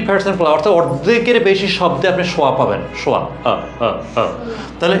 50% প্লাস, অর্থাৎ অর্ধেকের বেশি শব্দে আপনি শোয়া পাবেন। শোয়া,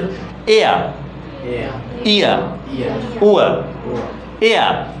 তাহলে এয়া, ইয়া, উয়া, এয়া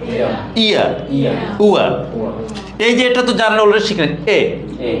ইয়া উয়া এই যে এটা তো জানেন অলরেডি শিখলেন এ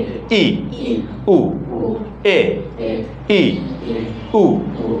ই উ এ ই উ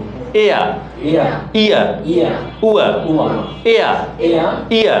এয়া ইয়া উয়া এয়া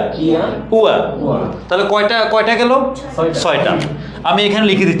ইয়া উয়া তাহলে কয়টা গেল 6টা আমি এখানে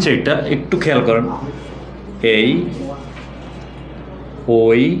লিখে দিচ্ছি এটা একটু খেয়াল করেন এই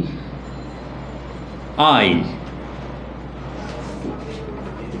ওই আই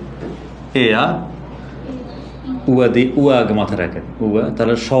এয়া উয়া দি উয়া আগে মাথা রাখেন উয়া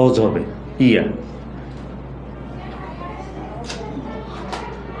তাহলে সহজ হবে ইয়া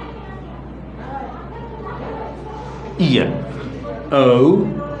ইয়া ও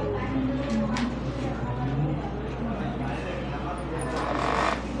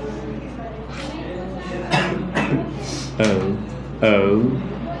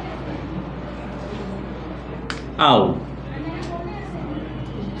আও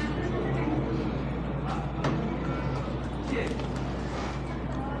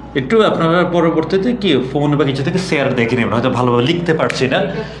একটু আপনারা পরবর্তীতে কি ফোন বা কিছু থেকে শেয়ার দেখে নেবেন হয়তো ভালোভাবে লিখতে পারছি না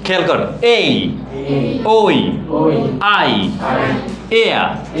খেয়াল করেন এই ওই আই এয়া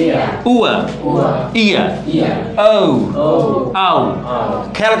উয়া ইয়া ও আও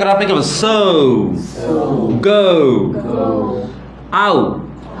খেয়াল করেন আপনি কি বলবেন সো গো আও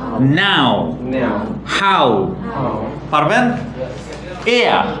নাও হাউ পারবেন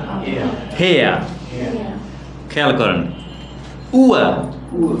এয়া হেয়া খেয়াল করেন উয়া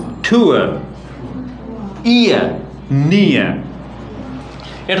টুয়া ইয়া নিয়া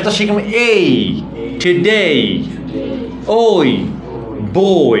এটা তো শিখলাম এই টুডে ওই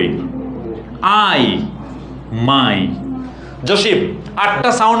বই আই মাই জসিম 8টা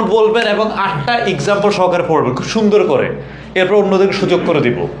সাউন্ড বলবেন এবং 8টা এক্সাম্পল সহকারে পড়বেন খুব সুন্দর করে এরপর অন্যদেরকে সুযোগ করে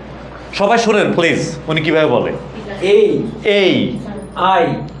দিব সবাই শুনেন প্লিজ উনি কিভাবে বলে এই এই আই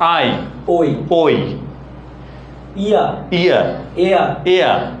আই ওই ওই ইয়া ইয়া এয়া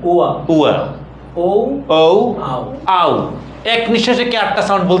এয়া উয়া উয়া ও ও আও আও এক নিঃশ্বাসে কে 8টা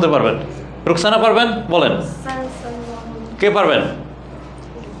সাউন্ড বলতে পারবেন রুকসানা পারবেন বলেন কে পারবেন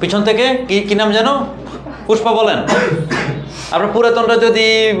পিছন থেকে কি নাম জানো পুষ্পা বলেন আপনার পুরাতনরা যদি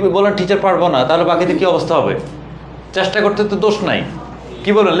বলেন টিচার পারবো না তাহলে বাকিদের কি অবস্থা হবে চেষ্টা করতে তো দোষ নাই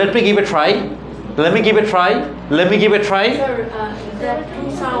কি বলেন let me give a try let me give a try let me give a try Sir, that two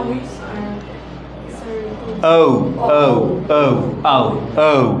sounds are, sir, oh oh oh oh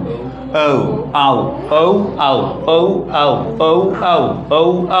oh oh ow oh ow oh ow oh ow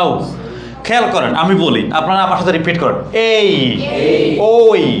oh ow খেয়াল করেন আমি বলি আপনারা আমার সাথে repeat করেন এই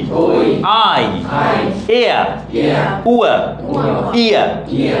ওই আই এয়া উয়া ইয়া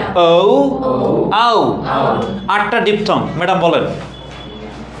ও আও 8টা ডিপথং ম্যাডাম বলেন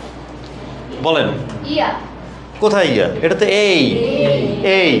বলেন ইয়া কোথায় ইয়া এটা তো এই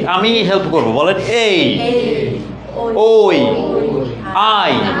আমি হেল্প করব বলেন এই ওই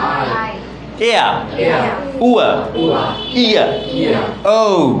আই এয়া উয়া ইয়া ও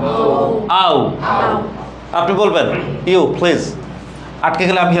আও আপনি বলবেন ইউ প্লিজ আটকে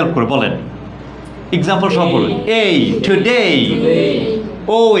গেলে আমি হেল্প করব বলেন এক্সাম্পল সব বলুন এই টুডে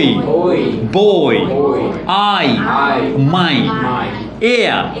ওই বই আই মাই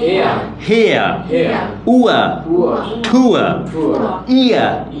এয়া হেয়া উয়া টুয়া ইয়া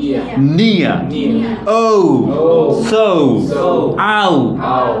নিয়া ও সো আও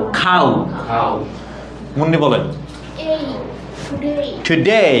খাও মুন্নি বলেন এই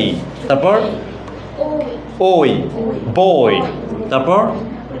টুডে তারপর ওই ওই বই তারপর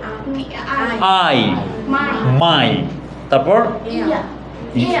আই মাই তারপর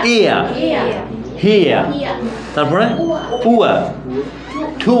ইয়া হিয়া তারপরে উয়া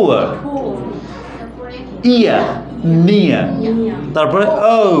টুয়া ইয়া নিয়া তারপরে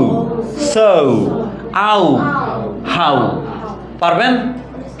ও সো আও হাউ পারবেন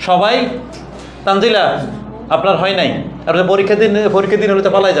সবাই তানজিলা আপনার হয় নাই আপনার পরীক্ষা দিন হলে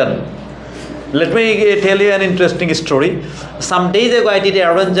তো পালাই যান Let me tell you an interesting story. Some days ago I did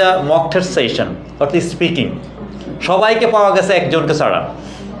arrange a mock test session for the speaking. সবাইকে পাওয়া গেছে একজনকে ছাড়া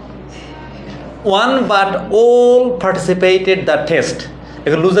one but all participated the test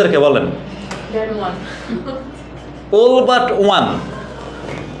এখন লুজারকে বলেন that one.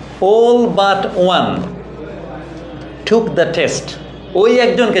 all but one took the test ওই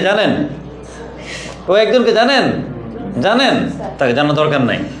একজনকে জানেন জানেন তাকে জানার দরকার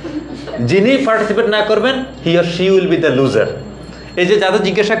নাই যিনি পার্টিসিপেট না করবেন he or she will be the loser এই যে যাদের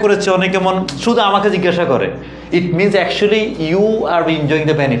জিজ্ঞাসা করেছে অনেকে শুধু আমাকে জিজ্ঞাসা করে it means actually you are enjoying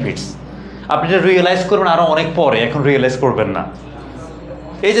the benefits আপনি এটা রিয়েলাইজ করবেন আরও অনেক পরে এখন রিয়েলাইজ করবেন না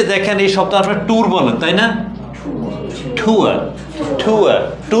এই যে দেখেন এই সপ্তাহে আপনার ট্যুর বলেন তাই না ট্যুর ট্যুর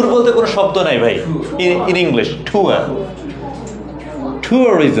ট্যুর বলতে কোনো শব্দ নাই ভাই in English tour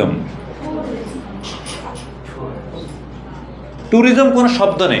tourism tourism কোনো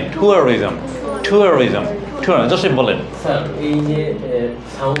শব্দ নেই ট্যুরিজম ট্যুরিজম জসিম বলেন স্যার এই যে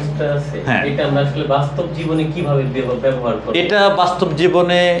সাউন্ডটা আছে হ্যাঁ। এটা আমরা আসলে বাস্তব জীবনে কিভাবে ব্যবহার করি? এটা বাস্তব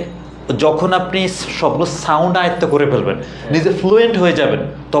জীবনে যখন আপনি সবগুলো সাউন্ড আয়ত্ত করে ফেলবেন নিজে ফ্লুয়েন্ট হয়ে যাবেন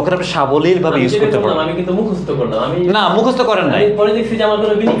তখন আপনি সাবলীলভাবে ইউজ করতে পারবেন। আমি কিন্তু মুখস্থ করলাম, আমি না মুখস্থ করেন নাই, পরে দেখছি যে আমার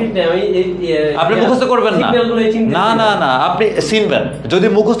কোনো বেনিফিট নেই। আমি আপনি মুখস্থ করবেন না, না না না আপনি চিনবেন। যদি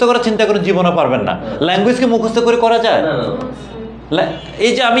মুখস্থ করার চিন্তা করেন জীবনে পারবেন না। ল্যাঙ্গুয়েজকে মুখস্থ করে করা যায়?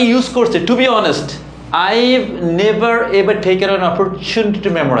 এই যে আমি ইউজ করছি, two be honest I never ever taken an opportunity to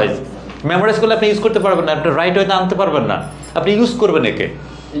memorise. Memorise করলে আপনি ইউজ করতে পারবেন না, আপনি রাইট ওয়েতে আনতে পারবেন না, আপনি ইউজ করবেন একে।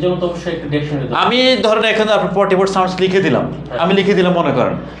 আমি ধরেন এখানে আপনার 40 ওয়ার্ড সাউন্ডস লিখে দিলাম, আমি লিখে দিলাম মনে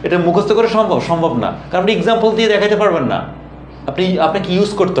করেন, এটা মুখস্থ করে সম্ভব না, কারণ আপনি এক্সাম্পল দিয়ে দেখাতে পারবেন না। আপনাকে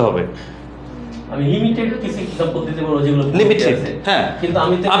ইউজ করতে হবে। আমি লিমিটেড কিছু এক্সাম্পল দিতে পারবো যেগুলো লিমিটেড, হ্যাঁ। কিন্তু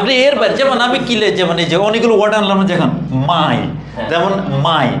আমি আপনি এর বাইরে যেমন আমি কিলে যেমন এই যে অনেকগুলো ওয়ার্ড আনলাম যেমন মাই, যেমন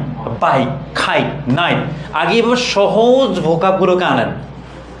মাই, বাই, খাই, নাই, আগে এভাবে সহজ ভোকাবগুলোকে আনেন।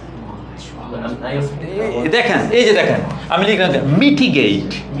 দেখেন এই যে দেখেন আমি লিখলাম মিটিগেট,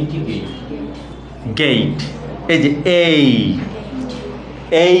 গেট, এই যে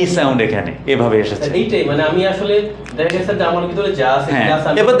এই সাউন্ড এখানে এভাবে এসেছে। এইটাই মানে আমি আসলে দেখা গেছে যে আমার ভিতরে যা আছে হ্যাঁ, যা আছে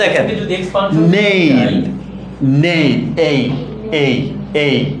এবার দেখেন যদি এক্সপানশন নেইল, নেইল,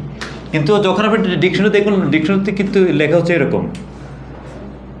 এই কিন্তু যখন আপনি ডিকশনারি দেখুন, ডিকশনারিতে কিন্তু লেখা হচ্ছে এরকম,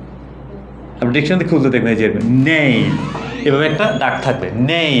 আপনি ডিকশনারি খুলতে দেখবেন যে নেইল এভাবে একটা দাগ থাকবে,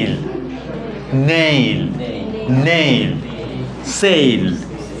 নেইল, নেইল, নেইল, সেল,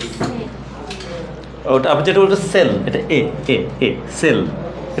 ওটা আপনি যেটা বলতে সেল, এটা এ সেল,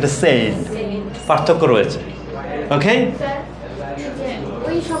 এটা সেল, পার্থক্য রয়েছে। ওকে, স্যার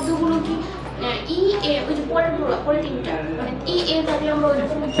ওই শব্দগুলো কি ই এ ওই যে পরের তিনটা মানে ই এ থাকলে আমরা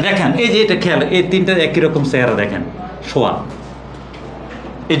ওইরকম দেখেন এই যে এটা খেয়াল, এই তিনটা একই রকম চেহারা দেখেন শোয়া,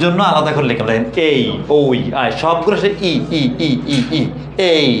 এই জন্য আলাদা করে লিখলাম। দেখেন এই ওই আই সবগুলো সে ই ই ই ই ই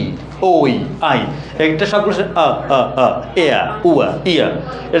এই ওই আই, একটা সবগুলো সে এয়া উয়া ইয়া,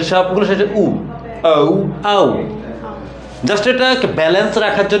 এটা সবগুলো সে উ ও আউ। জাস্ট এটা ব্যালেন্স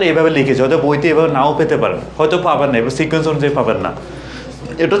রাখার জন্য এইভাবে লিখেছি, হয়তো বইতে এভাবে নাও পেতে পারেন, হয়তো পাবেন না, এবার সিকোয়েন্স অনুযায়ী পাবেন না।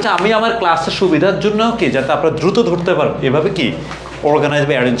 এটা হচ্ছে আমি আমার ক্লাসের সুবিধার জন্য কি যাতে আপনারা দ্রুত ধরতে পারেন এভাবে কি অর্গানাইজ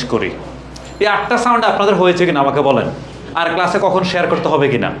বা অ্যারেঞ্জ করি। এই 8টা সাউন্ড আপনাদের হয়েছে কিনা আমাকে বলেন, আর ক্লাসে কখন শেয়ার করতে হবে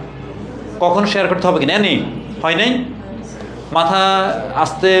কিনা, কখন শেয়ার করতে হবে কিনা? নেই, হয় নাই, মাথা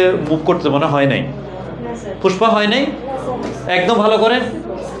আস্তে মুভ করতে মনে হয় নাই, পুষ্পা হয় নাই, একদম ভালো করে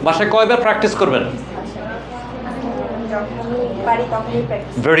বাসায় কয়বার প্র্যাকটিস করবেন?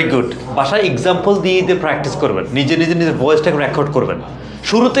 ভেরি গুড, বাসায় এক্সাম্পল দিয়ে দিয়ে প্র্যাকটিস করবেন, নিজের ভয়েসটাকে রেকর্ড করবেন।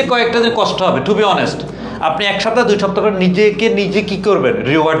 শুরুতে কয়েকটা দিন কষ্ট হবে, টু বি অনেস্ট। আপনি 1 সপ্তাহ 2 সপ্তাহ পর নিজে কি করবেন,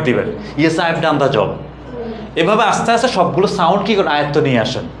 রিওয়ার্ড দিবেন, yes I have done the job. এভাবে আস্তে আস্তে সবগুলো সাউন্ড কি করেন আয়ত্ত নিয়ে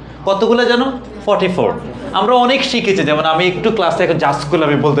আসেন। কতগুলো জানো? 44। আমরা অনেক শিখেছি, যেমন আমি একটু ক্লাসে এখন জাস্ট করলে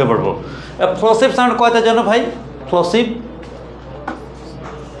আমি বলতে পারবো। ফ্লোসিভ সাউন্ড কয়টা জানো ভাই?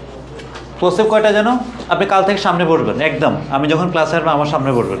 ফ্লোসিভ কয়টা জানো? আপনি কাল থেকে সামনে বসবেন, একদম আমি যখন ক্লাসে আসবো আমার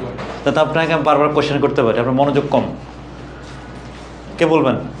সামনে বসবেন, যাতে আপনাকে আমি বারবার কোয়েশ্চেন করতে পারি, আপনার মনোযোগ কম। কে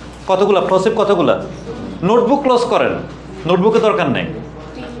বলবেন কতগুলা ফ্লোসিভ? কতগুলা? নোটবুক ক্লোজ করেন, নোটবুকে দরকার নেই।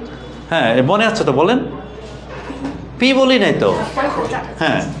 হ্যাঁ মনে আছে তো বলেন? পি বলি নাই তো?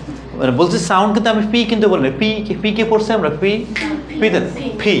 হ্যাঁ বলছি সাউন্ড কিন্তু আমি পি কিন্তু বলি না। পি কে পড়ছে আমরা? পি দেন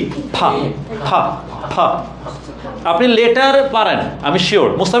ফি ফা ফা ফা। আপনি লেটার পারেন আমি শিওর।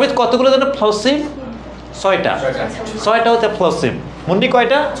 মুস্তাফিদ কতগুলো জানেন ফ্লোসিভ? 6টা হচ্ছে ফ্লোসিভ। মুন্নি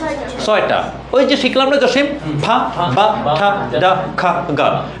কয়টা? 6টা। ওই যে শিখলাম না জসিম, ফা বা ঠা ডা খা গা,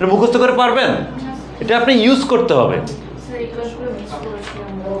 এটা মুখস্থ করে পারবেন? এটা আপনি ইউজ করতে হবে।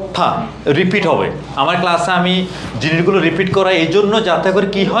 ফা রিপিট হবে। আমার ক্লাসে আমি জিনিসগুলো রিপিট করা এই জন্য, যাতে করে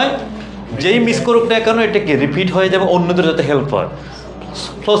কি হয়, যেই মিস করুক না কেন এটা কি রিপিট হয়ে যাবে, অন্যদের যাতে হেল্প হয়।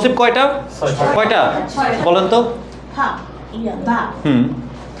 ফ্লোসিভ কয়টা? বলেন তো?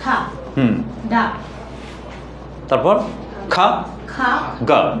 তারপর খা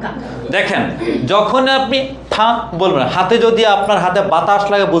গা। দেখেন যখন আপনি ফা বলবেন, হাতে যদি আপনার হাতে বাতাস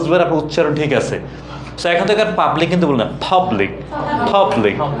লাগে বুঝবেন আপনার উচ্চারণ ঠিক আছে। সো এখন থেকে পাবলিক কিন্তু বলবেন পাবলিক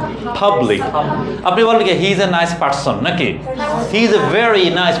পাবলিক পাবলিক। আপনি বলেন কি he is a nice person, নাকি he is a very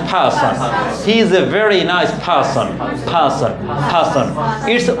nice person, he is a very nice person person person.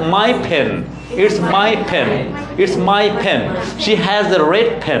 It's my pen, it's my pen, it's my pen, she has a red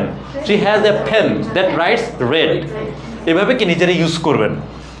pen, she has a pen that writes red। এভাবে কি নিজেরা use করবেন।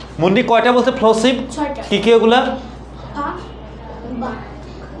 মুন্নি কয়টা বলছে ফ্লোসিভ? কি কি ওগুলা? বা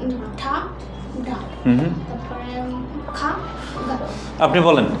ঠা ডা তারপরে খা গা আপনি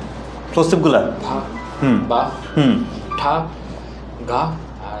বলেন প্লসিভগুলা ফা হুম বা হুম ঠা গা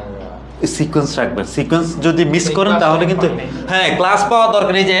আর সিকোয়েন্স রাখবেন সিকোয়েন্স যদি মিস করেন তাহলে কিন্তু হ্যাঁ ক্লাস পাওয়া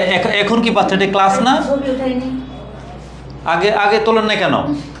দরকার এই যে এখন কি বাচ্চাটি ক্লাস না আগে আগে তোলেন না কেন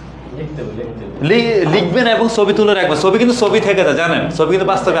লিখবেন এবং ছবি তুলে রাখবেন ছবি কিন্তু ছবি থেকে যায় জানেন ছবি কিন্তু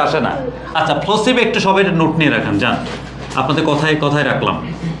বাস্তবে আসে না আচ্ছা প্লসিভ একটু সবাই নোট নিয়ে রাখেন যান আপনাদের কথায় কথায় রাখলাম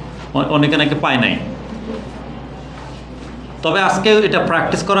অনেকে নাকি পায় নাই তবে আজকে এটা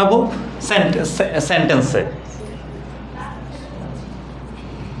প্র্যাকটিস করাবো সেন্টেন্সে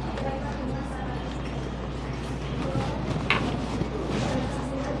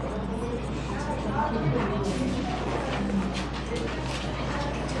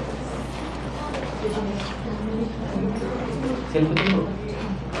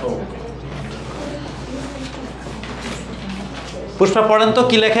পুষ্পা পড়েন তো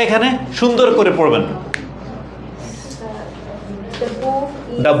কি লেখা এখানে সুন্দর করে পড়বেন The book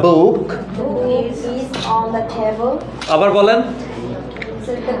The book is on the table. আবার বলেন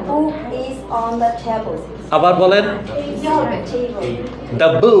So the book is on the table. আবার বলেন Table. The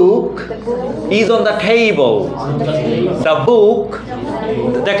book The book is on the table The book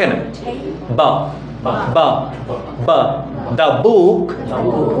দেখেন বা বা বা The book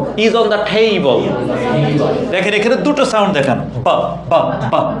is on the table দেখেন এখানে দুটো সাউন্ড দেখেন বা বা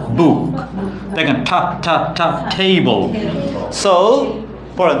বা বুক দেখেন ঠা ঠা ঠা table so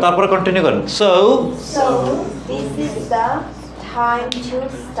পড়েন তারপরে কন্টিনিউ করেন so So this is the time to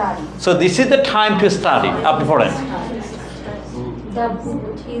study. so this is the time to study আপনি পড়েন The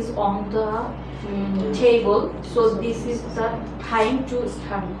book is on the table, so this is the time to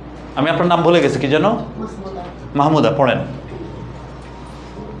study. আমি আপনার নাম ভুলে গেছি কি যেন মাহমুদা পড়েন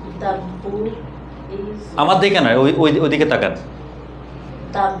The book is আমার দিকে না ওইদিকে তাকান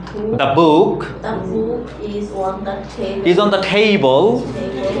the book. The book The book is on the table. is on the table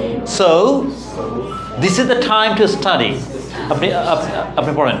so this is the time to study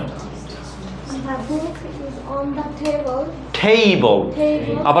আপনি পড়েন The book is on the table. table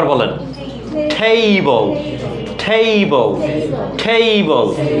আবার বলেন table table table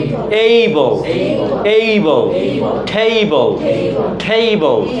able table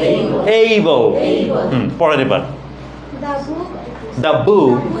table able পড়েন এবার The the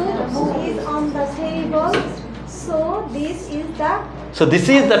book book is on the table. So this is the so this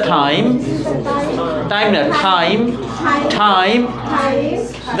is the time time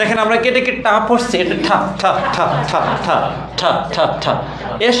দেখেন আমরা কেটে কেটে টা পড়ছি এটা ঠা ঠা ঠা ঠা ঠা ঠা ঠা ঠা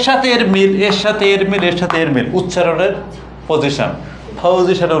এর সাথে এর মিল এর সাথে এর মিল এর সাথে এর মিল উচ্চারণের পজিশন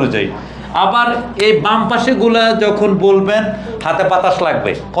অনুযায়ী আবার এই বাম পাশে গুলা যখন বলবেন হাতে বাতাস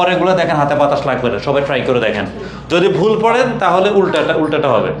লাগবে পরেগুলো দেখেন হাতে বাতাস লাগবে না সবাই ট্রাই করে দেখেন যদি ভুল পড়েন তাহলে উল্টাটা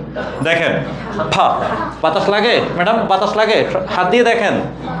হবে দেখেন ফা বাতাস লাগে ম্যাডাম বাতাস লাগে হাত দিয়ে দেখেন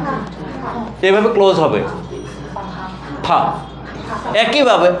এভাবে ক্লোজ হবে ফা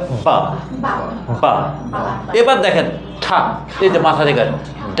একইভাবে বা বা এবার দেখেন ঠা এই যে মাথা দেখেন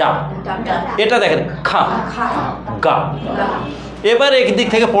ডা এটা দেখেন খা গা এবার একদিক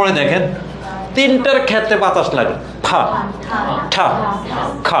থেকে পড়ে দেখেন তিনটার ক্ষেত্রে বাতাস লাগে ফা ঠা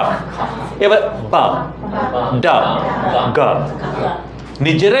খা এবার বা ডা গা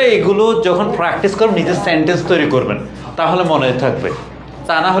নিজেরা এগুলো যখন প্র্যাকটিস করবেন নিজের সেন্টেন্স তৈরি করবেন তাহলে মনে থাকবে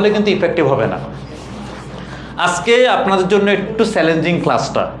তা না হলে কিন্তু ইফেক্টিভ হবে না আজকে আপনাদের জন্য একটু চ্যালেঞ্জিং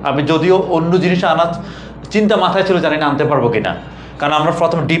ক্লাসটা আমি যদিও অন্য জিনিস আনার চিন্তা মাথায় ছিল জানি না আনতে পারবো কিনা কারণ আমরা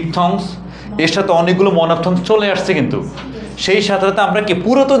প্রথমে ডিপথংস এর সাথে অনেকগুলো মনোথংস চলে আসছে কিন্তু সেই সাথে সাথে আমরা কি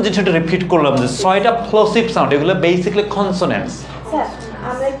পুরাতন জিনিসটা রিপিট করলাম যে 6টা প্লসিভ সাউন্ড এগুলো বেসিক্যালি কনসোনেন্টস স্যার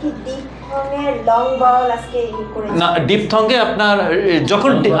আমরা কি ডিপথংয়ের লং ভাওয়েল আজকে করেছি না ডিপথংয়ে আপনার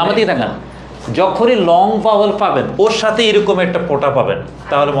যখন আমাদের দেখান যখনই লং ভাওয়েল পাবেন ওর সাথে এরকম একটা পোটা পাবেন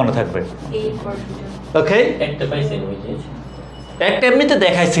তাহলে মনে থাকবে ওকে একটা পাইছেন ওই যে একটা এমনিতে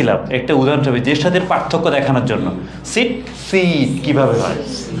দেখাইছিলাম একটা উদাহরণ ছবি যে সাথে পার্থক্য দেখানোর জন্য সিট কিভাবে হয়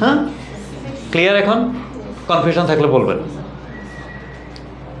হ্যাঁ ক্লিয়ার এখন কনফিউশন থাকলে বলবেন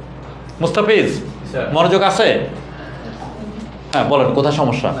মুস্তাফিজ মনোযোগ আছে হ্যাঁ বলেন কোথায়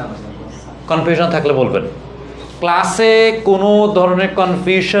সমস্যা কনফিউশন থাকলে বলবেন ক্লাসে কোনো ধরনের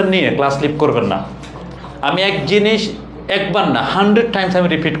কনফিউশন নিয়ে ক্লাস লিপ করবেন না আমি এক জিনিস একবার না 100 টাইমস আমি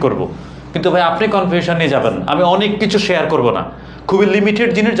রিপিট করব কিন্তু ভাই আপনি কনফিউশন নিয়ে যাবেন আমি অনেক কিছু শেয়ার করব না খুবই লিমিটেড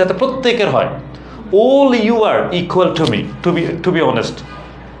জিনিস যাতে প্রত্যেকের হয় all you R equal to me two be honest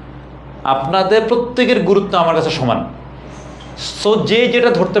আপনাদের প্রত্যেকের গুরুত্ব আমার কাছে সমান সো যে যেটা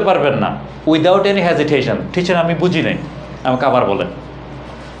ধরতে পারবেন না উইদাউট এনি হেজিটেশন টিচার আমি বুঝি নাই আমাকে আবার বলেন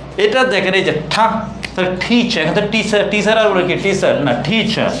এটা দেখেন এই যে ঠা তাহলে টিচার, এখানে তো টিচার, টিচার আর বলে কি টিচার না,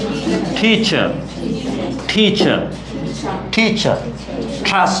 teacher, teacher, teacher, teacher,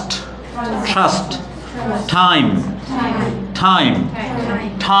 trust, trust, time, time,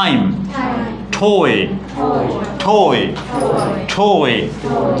 time, toy, toy, toy,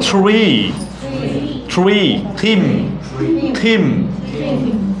 tree, tree, theme, theme.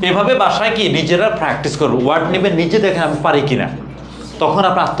 এভাবে বাসায় কি নিজেরা প্র্যাকটিস করবো, ওয়ার্ড নেবে, নিজে দেখেন আমি পারি কিনা, তখন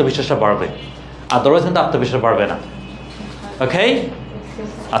আপনার আত্মবিশ্বাসটা বাড়বে, আদারওয়াইজ কিন্তু আত্মবিশ্বাস বাড়বে না। ওকে,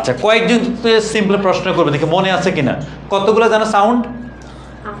 আচ্ছা কয়েকজন সিম্পল প্রশ্ন করবে, দেখি মনে আছে কিনা। কতগুলো জানো সাউন্ড?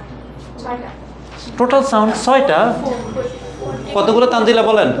 টোটাল সাউন্ড 6টা। কতগুলো তানজিলা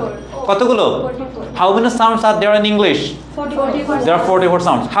বলেন? কতগুলো? How many sounds are there in English? 44. There are 44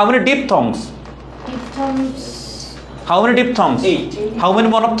 sounds. How many diphthongs? Diphthongs. How many diphthongs? 8. How many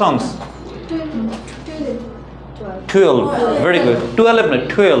monophthongs? 12. 12. Very good. 12.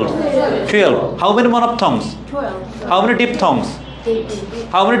 12. 12. How many monophthongs? 12. How many diphthongs? 8.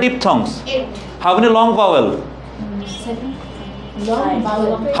 How many diphthongs? 8. How many long vowel? 7.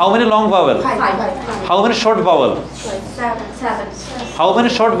 How many long vowel? 5. How many short vowel? 7. How many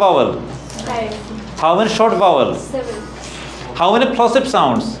short vowel? 5. How many short vowel? 7. How many plosive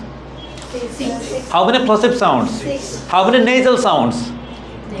sounds? 6. How many plosive sounds? 6. How many nasal sounds?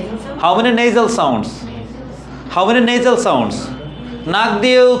 How many nasal sounds? How many nasal sounds? নাক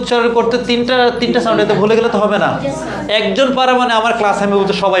দিয়ে উচ্চারণ করতে তিনটা sound, এতে ভুলে গেলে তো হবে না। একজন পারে মানে আমার ক্লাসে আমি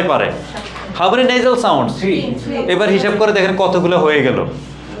বলতে সবাই পারে। How many nasal sounds? 3. এবার হিসাব করে দেখেন কতগুলো হয়ে গেল।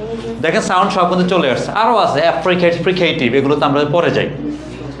 দেখেন সাউন্ড সব কিন্তু চলে আসছে, আরও আছে অ্যাপ্রিকেটিভ, এগুলো তো আমরা পরে যাই।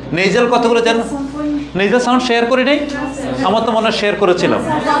 নেজাল কতগুলো জানো? নেজাল সাউন্ড শেয়ার করি নাই, আমার তো মনে হয় শেয়ার করেছিলাম।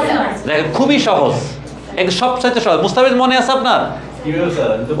 দেখেন খুবই সহজ, সবচাইতে সহজ। মুস্তাফিজ মনে আছে আপনার?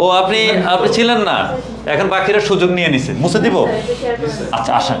 ও আপনি ছিলেন না, এখন বাকিরা সুযোগ নিয়ে নিছে, মুছে দিব।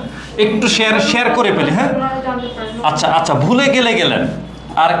 আচ্ছা আসেন একটু শেয়ার করে ফেলি। হ্যাঁ আচ্ছা আচ্ছা, ভুলে গেলেন,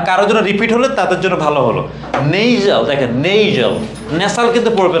 আর কারোর জন্য রিপিট হলে তাদের জন্য ভালো হলো। নেইজাল, দেখেন নেইজাল, নেসাল কিন্তু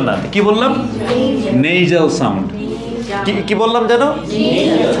পড়বেন না। কি বললাম? নেইজাল সাউন্ড। কি বললাম যেন?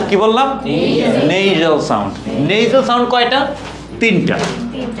 কি বললাম? নেইজাল সাউন্ড। নেইজাল সাউন্ড কয়টা? 3টা।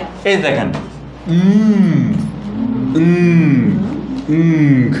 এই দেখেন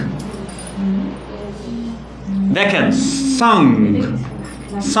দেখেন সাং,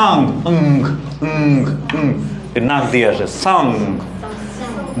 সাং, নাক দিয়ে আসে সাং।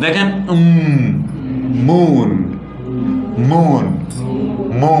 দেখেন মুন, মুন,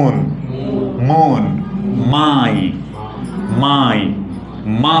 মুন, মুন, মাই, মাই,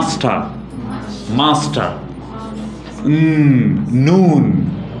 মাস্টার, মাস্টার, নুন,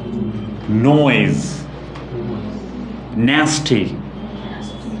 নয়েজ, nasty.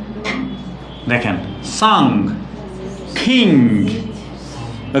 দেখেন সাং, কিং,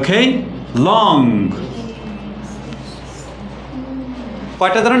 ওকে, লং।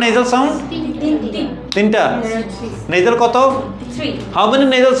 কয়টা ধরনের নেজাল সাউন্ড? 3টা। নেজাল কত? 3. How many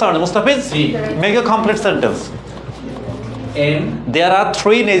nasal sounds, Mustafiz? 3. Make a complete sentence. M. There are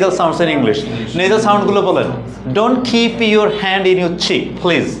 3 nasal sounds in English. Nasal sound গুলো বলেন। Don't keep your hand in your cheek,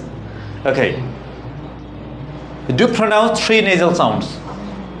 please. Okay. Do pronounce 3 nasal sounds.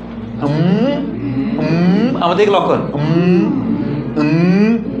 আমাদের লক্ষণ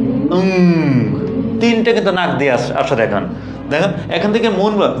 3টে কিন্তু নাক দিয়ে আসা। দেখেন দেখেন এখান থেকে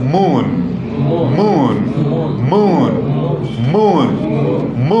moon, moon, moon, moon, moon,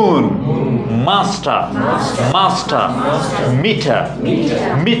 moon, master, master, metre,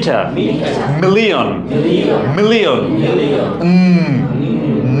 metre, million, million,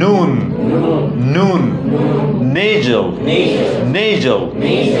 নুন, নুন, নেজল, নেজল,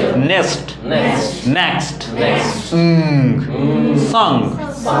 nest, next, song,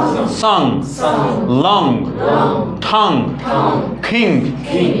 song, long, ঠং, king.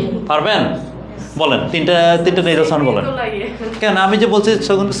 পারবেন? বলেন তিনটা নেজাল সাউন্ড বলেন। কেন আমি যে বলছি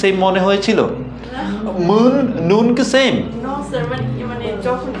সেম মনে হয়েছিল? মুন নুন কি সেম?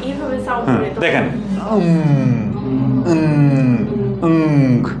 দেখেন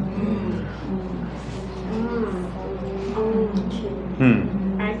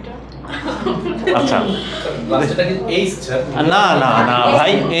আচ্ছা না না না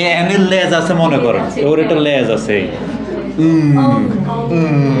ভাই, এনের লেজ আছে মনে করেন, ওর একটা লেজ আছে।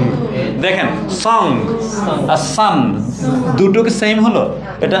 দেখেন সং আর সান দুটো কি সেম হলো?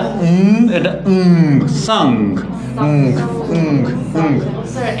 এটা এটা সং,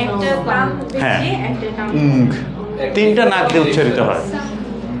 হ্যাঁ 3টা নাক দিয়ে উচ্চারিত হয়।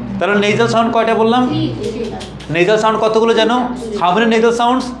 তাহলে নেজাল সাউন্ড কয়টা বললাম? নেজাল সাউন্ড কতগুলো জানো? How many nasal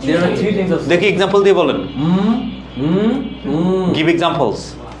sounds? দেখি এক্সাম্পল দিয়ে বলেন। Give examples.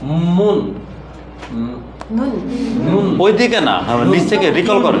 Moon. ওই দিকে না, নিচ থেকে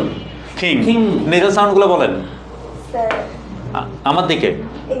রিকল করেন। কিং, নেজাল সাউন্ডগুলো বলেন Sir, আমার দিকে।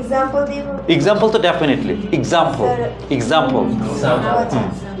 example দিব। এক্সাম্পল তো definitely example. Example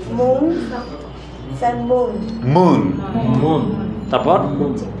Moon. Sir, moon. Moon, তারপর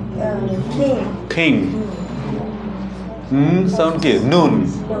King. কিং, সাউন্ড কি? নুন,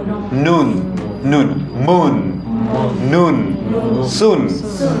 নুন, নুন, মুন, নুন, সুন।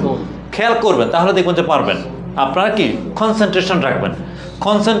 খেয়াল করবেন, তাহলে দেখবেন যে পারবেন। আপনারা কি কনসেন্ট্রেশন রাখবেন,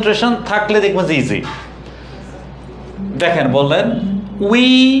 কনসেন্ট্রেশন থাকলে দেখবেন যে ইজি। দেখেন বললেন we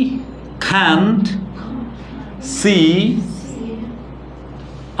can't C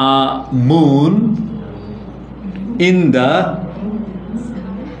a moon in the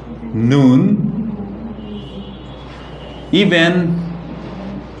noon even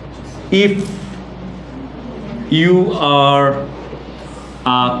if you are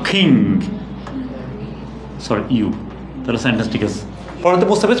a king. Sorry, you. তাহলে সেন্টেন্স ঠিক আছে। পড়েন তো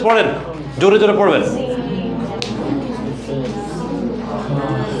মুস্তাফিজ, পড়েন জোরে জোরে পড়বেন।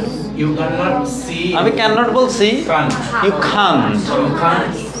 You cannot see. আমি ক্যানট বলছি, Can't. you can't. You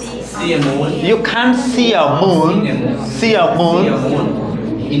can't see a moon. You can't see a moon. See a moon See a moon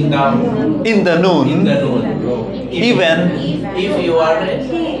in the in the noon. Even if you are a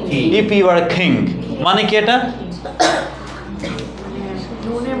king. if you are a king. মানে কি এটা?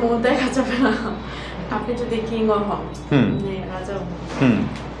 নুনের মুখ দেখা যাবে না আপনি যদি কিং হন, মানে রাজা হন।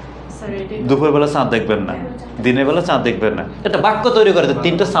 স্যার এটা দুপুরবেলা চাঁদ দেখবেন না, দিনের বেলা চাঁদ দেখবেন না। এটা বাক্য তৈরি করে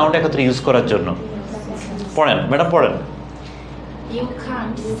তিনটা সাউন্ড একত্রে ইউজ করার জন্য। পড়েন ম্যাডাম, পড়েন। You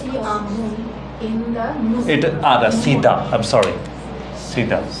can't see a moon in the moon. এটা আদা সিদা, I am sorry,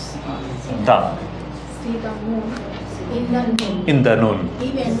 সিদা the See the moon in the noon. In the নুন।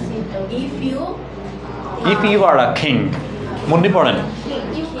 Even if you R a king, Munni পড়েন।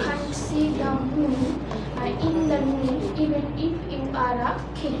 You can't see the moon in the moon even if you are a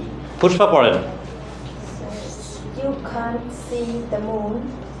king. Pushpa পড়েন। You can't see the moon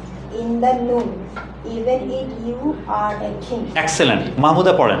in the noon, even if you are a king. Excellent.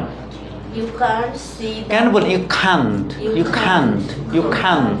 Mahmuda পড়েন। you can't see the কেন বল? You can't, you can't, you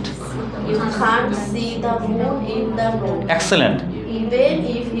can't. you can't see the moon in the noon. Excellent. Even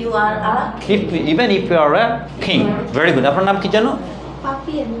if you are a even if you R a king. Very good. আপনার নাম কি জানো?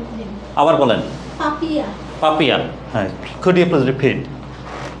 Papia. আবার বলেন। Papia. Papiya. হ্যাঁ, could you please repeat?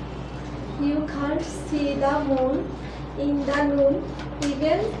 You can't see the moon in the noon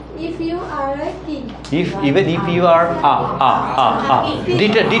even if you are a king. Even if you are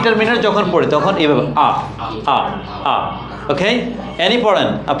determiner যখন পড়ে তখন এইভাবে ওকে। এনি পড়েন,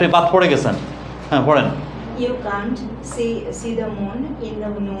 আপনি বাদ পড়ে গেছেন। হ্যাঁ পড়েন। You can't see the moon in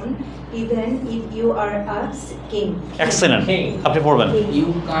the noon, even if you are a king. Excellent. আপনি পড়বেন। You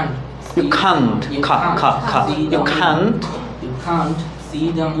can't. You can't. You Ka, can't ka, ka. see the You moon. can't. You can't see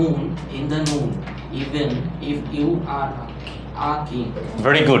the moon in the noon, even if you are a king.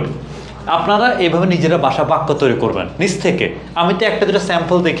 Very good. আপনারা এইভাবে নিজেরা বাসা বাক্য তৈরি করবেন নিজ থেকে। আমি তো একটা দুটো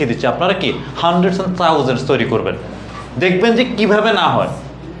স্যাম্পল দেখিয়ে দিচ্ছি, আপনারা কি হান্ড্রেডস অ্যান্ড থাউজেন্ডস তৈরি করবেন, দেখবেন যে কিভাবে না হয়।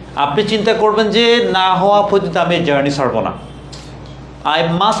 আপনি চিন্তা করবেন যে না হওয়া পর্যন্ত আমি এই জার্নি ছাড়বো না। I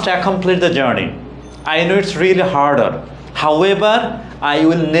must accomplish the journey. I know it's really harder. However, I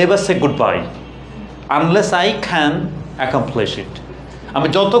will never say goodbye unless I can accomplish it. আমি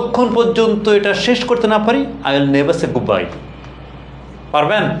যতক্ষণ পর্যন্ত এটা শেষ করতে না পারি, I will never say goodbye.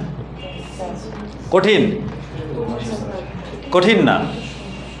 পারবেন? কঠিন? কঠিন না,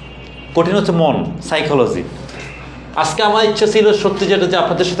 কঠিন হচ্ছে মন, সাইকোলজি। আজকে আমার ইচ্ছা ছিল সত্যি যেটা, যে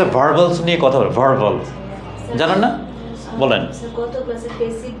আপনাদের সাথে ভার্বালস নিয়ে কথা বলে। ভার্বাল জানেন না? বলেন। গত ক্লাসে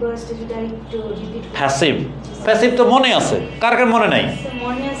প্যাসিভ ভার্বটা যেটা একটু রিপিট প্যাসিভ, প্যাসিভ তো মনে আছে, কার কার মনে নাই?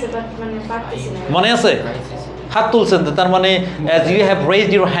 মনে আছে বাট মানে পারতেছি না। মনে আছে? হাত তুলছেন তো, তার মানে as you have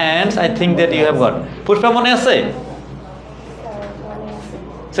raised your hands, I think that you have got. Pushpa মনে আছে?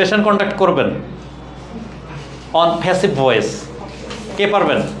 সেশন কন্ডাক্ট করবেন অন প্যাসিভ ভয়েস। কে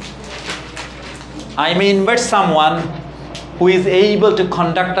পারবেন? I may invite someone who is able to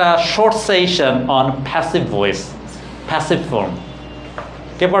conduct a short session on passive voice, passive form.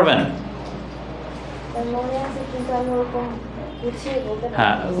 কে পারবেন? মনে আছে কিন্তু আমি ওরকম গুছিয়ে বলতে পারি।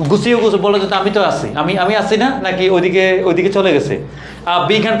 হ্যাঁ, গুছিয়ে বলে যে আমি তো আছি, আমি আছি না, নাকি ওইদিকে চলে গেছে?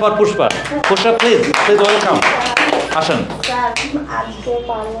 Big hand for Pushpa. Pushpa please welcome, আসেন। স্যার আজকে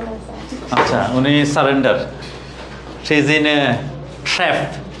পারবো না স্যার। আচ্ছা, উনি surrender. She is in chef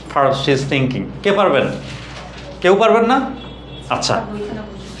for she is thinking. কে পারবেন? কেউ পারবেন না? আচ্ছা,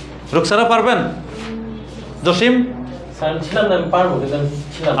 রুকসারা পারবেন? জসিম? স্যার ছিলাম না, আমি পারবো কিন্তু আমি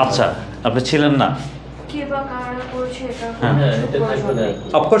ছিলাম না। আচ্ছা, আপনি ছিলেন না। কে বা কারা করছে এটা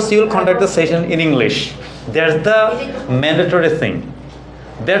Of course, you will conduct the session in English. That's the mandatory thing.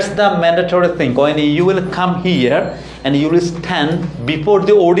 That's the mandatory thing. When you will come here and you will stand before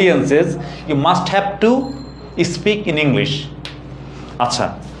the audiences, you must have to speak in English. Acha.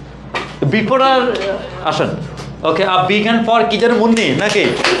 Before Ashan. Okay, a began for Kijar Mundi, Naki.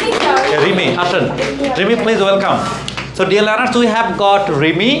 Rimi, Ashan. Rimi, please welcome. So, dear learners, we have got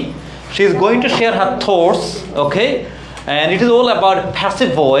Rimi. She is going to share her thoughts, okay? And it is all about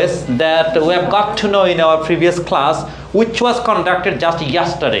passive voice that we have got to know in our previous class, which was conducted just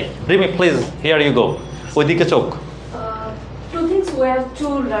yesterday. Rimi, please, here you go. Odike chok. Two things we have to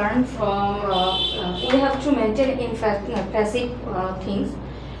learn from, we have to maintain in fact passive things.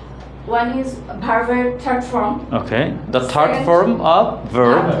 One is verb third form. Okay, the third form of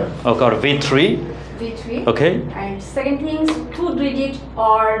verb, okay, or V3. V3. Okay. And second thing is to did it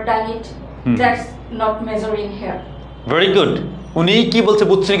or done it. That's not measuring here. Very good. উনি কি বলছে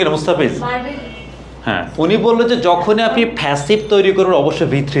বুঝছেন কিনা মুস্তাফিজ? হ্যাঁ, উনি বললো যে যখনই আপনি প্যাসিভ তৈরি করবেন অবশ্যই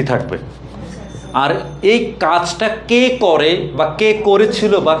V3 থাকবে। আর এই কাজটা কে করে বা কে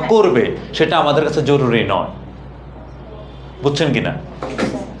করেছিল বা করবে সেটা আমাদের কাছে জরুরি নয়। বুঝছেন কিনা?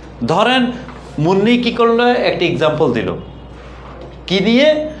 ধরেন মুন্নি কি করলো, একটা এক্সাম্পল দিল। কি দিয়ে?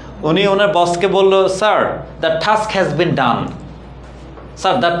 উনি ওনার বসকে বলল, sir the task has been done.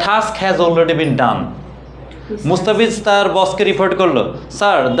 Sir the task has already been ডান। মুস্তাফিজ তার বসকে রিপোর্ট করলো,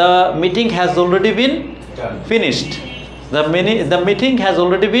 sir the meeting has already been finished. The meeting has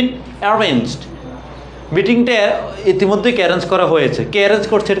already been arranged. মিটিংটা ইতিমধ্যেই অ্যারেঞ্জ করা হয়েছে। কে অ্যারেঞ্জ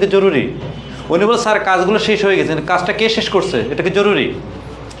করছে? এটাকে জরুরি। উনি বল, স্যার কাজগুলো শেষ হয়ে গেছে। কাজটা কে শেষ করছে? এটাকে জরুরি।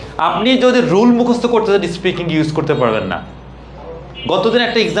 আপনি যদি রুল মুখস্থ করতে চান স্পিকিং ইউজ করতে পারবেন না। গতদিন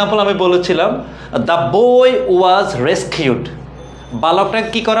একটা এক্সাম্পল আমি বলেছিলাম, দ্য বয় ওয়াজ রেস্কিউড। বালকটাকে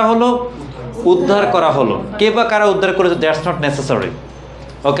কি করা হলো? উদ্ধার করা হলো। কে বা কারা উদ্ধার করেছে? That's not necessary.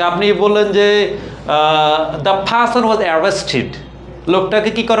 ওকে, আপনি বললেন যে দ্য পারসন ওয়াজ অ্যারেস্টেড। লোকটাকে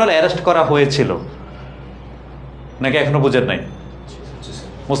কি করা হলো? অ্যারেস্ট করা হয়েছিল। নাকি এখনো বুঝেন নাই?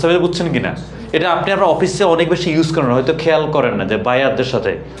 মুস্তাফিজ বুঝছেন কিনা? এটা আপনি আপনার অফিসে অনেক বেশি ইউজ করেন, হয়তো খেয়াল করেন না যে বায়ারদের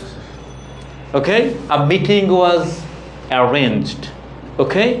সাথে। ওকে, আ মিটিং ওয়াজ অ্যারেঞ্জড।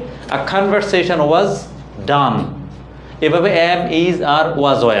 ওকে, আ কনভারসেশন ওয়াজ ডান। এভাবে M, is, R,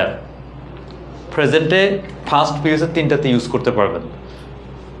 was, war প্রেজেন্টে first পিরিয়ডে তিনটাতে ইউজ করতে পারবেন।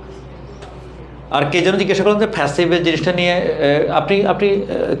 আর কে যেন জিজ্ঞাসা করলেন যে প্যাসিভের জিনিসটা নিয়ে আপনি আপনি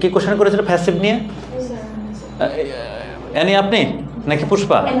কি কোশ্চেন করেছিলেন প্যাসিভ নিয়ে? এনি আপনি নাকি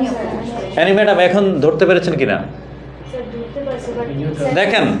পুষ্পা? এনি ম্যাডাম এখন ধরতে পেরেছেন কিনা?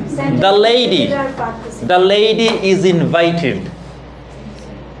 দেখেন, দ্য লেডি ইজ ইনভাইটেড।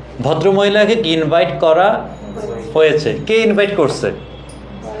 ভদ্রমহিলাকে কি ইনভাইট করা হয়েছে? কে ইনভাইট করছে?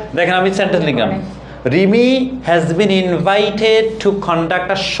 দেখেন আমি সেন্টেন্স লিখলাম, Rimi has been invited to conduct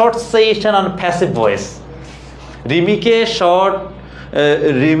a short session on passive voice.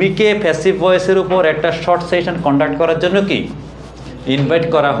 রিমিকে passive ভয়েসের উপর একটা শর্ট সেশন কন্ডাক্ট করার জন্য কি ইনভাইট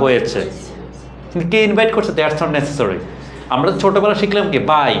করা হয়েছে। কে ইনভাইট করছে? That's not necessary. আমরা ছোটবেলা শিখলাম কি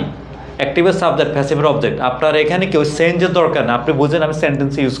বাই, অ্যাক্টিভের সাবজেক্ট, প্যাসিভের অবজেক্ট। আপনার এখানে কেউ চেঞ্জের দরকার না, আপনি বুঝেন আমি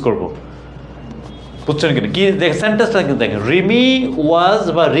সেন্টেন্স ইউজ করবো। বুঝছেন কিনা? কি দেখেন সেন্টেন্সটা কিন্তু দেখেন, রিমি ওয়াজ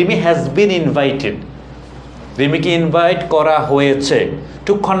বা Rimi has been invited. রিমিকে invite করা হয়েছে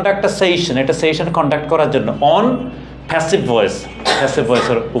টু কন্ডাক্ট আ সেশন, একটা সেশন কন্ডাক্ট করার জন্য অন প্যাসিভ ভয়েস, প্যাসিভ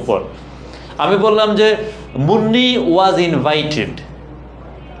ভয়েসের উপর। আমি বললাম যে মুন্নি ওয়াজ invited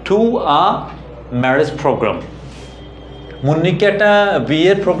to a marriage programme. মুন্নিকে একটা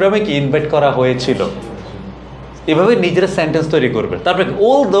বিয়ের প্রোগ্রামে কি ইনভাইট করা হয়েছিল। এভাবে নিজেরা সেন্টেন্স তৈরি করবে। তারপরে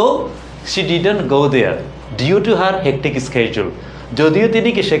although she didn't go there due to her hectic schedule, যদিও তিনি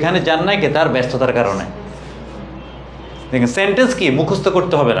কি সেখানে যান নাই কি তার ব্যস্ততার কারণে। দেখেন সেন্টেন্স কি মুখস্থ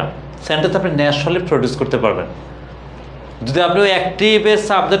করতে হবে না, সেন্টেন্স আপনি ন্যাচারালি প্রডিউস করতে পারবেন। যদি আপনি ওই অ্যাক্টিভের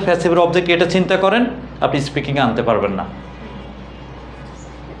সাবজেক্ট প্যাসিভের অবজেক্ট এটা চিন্তা করেন, আপনি স্পিকিংয়ে আনতে পারবেন না।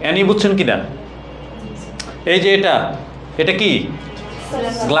 এনি বুঝছেন কি না? এই যে এটা কি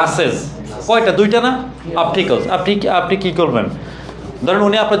গ্লাসেস, কয়টা? দুইটা না? অপটিক্যালস। আপনি কি করবেন? ধরেন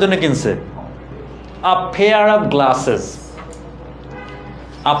উনি আপনার জন্য কিনছে a pair of glasses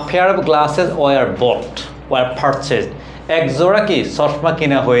were purchased। এক জোড়া কি চশমা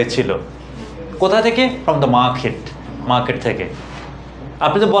কিনা হয়েছিল। কোথা থেকে? ফ্রম দ্য মার্কেট থেকে।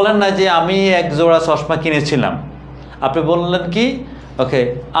 আপনি তো বলেন না যে আমি এক জোড়া চশমা কিনেছিলাম, আপনি বললেন কি ওকে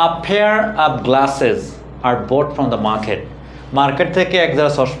a pair of glasses are bought from the market থেকে এক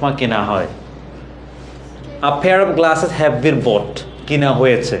জোড়া চশমা কিনা হয়। a pair of glasses have been bought, কিনা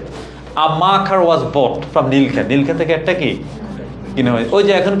হয়েছে। A marker was bought from Nilkhet থেকে একটা কি কিনে হয় ওই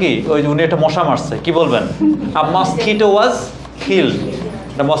যে এখন কি ওই যে উনি একটা মশা মারছে কি বলবেন আ মসকিটো ওয়াজ কিলড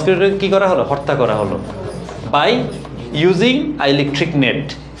একটা মসকিটো কি করা হলো হত্যা করা হলো বাই ইউজিং ইলেকট্রিক নেট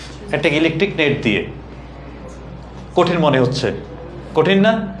একটা ইলেকট্রিক নেট দিয়ে কঠিন মনে হচ্ছে কঠিন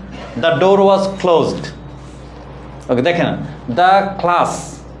না দ্য ডোর ওয়াজ ক্লোজড ওকে দেখেন the class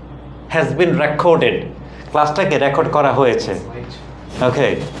has been recorded ক্লাসটাকে record করা হয়েছে ওকে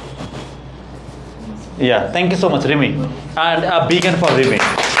Yeah, thank you so much, Rimi. And a big hand for Rimi.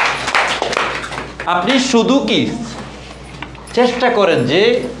 আপনি শুধু কি চেষ্টা করেন যে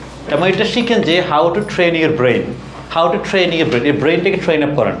এবং এটা শিখেন যে how to train your brain এই ব্রেইনটাকে ট্রেন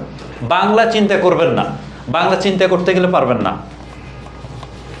আপ করেন বাংলা চিন্তা করবেন না বাংলা চিন্তা করতে গেলে পারবেন না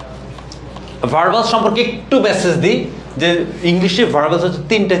ভার্বালস সম্পর্কে একটু মেসেজ দিই যে ইংলিশে ভার্বালস হচ্ছে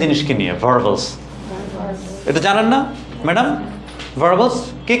তিনটা জিনিসকে নিয়ে ভার্বালস এটা জানেন না ম্যাডাম ভার্বালস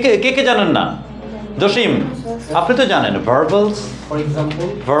কে কে জানেন না জসিম আপনি তো জানেন ভার্বালস For example,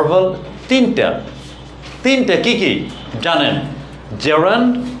 ভার্বাল তিনটা কি কি জানেন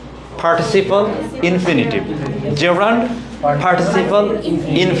gerund participle infinitive gerund participle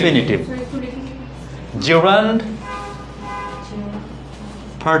infinitive gerund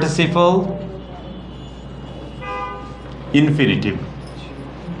participle infinitive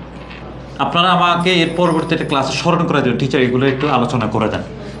আপনারা আমাকে এর পরবর্তীতে ক্লাসে স্মরণ করে দেবেন টিচার এগুলো একটু আলোচনা করে দেন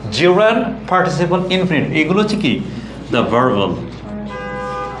gerund participle infinite এগুলো হচ্ছে কি the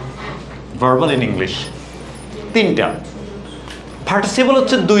verbal in English তিনটা participle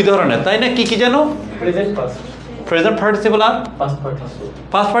হচ্ছে দুই ধরনের তাই না কি কি জানো present participle আর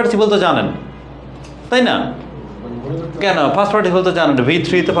past participle তো জানেন তাই না কেন past participle তো জানেন V3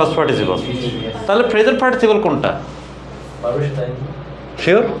 তে past participle তাহলে present participle কোনটা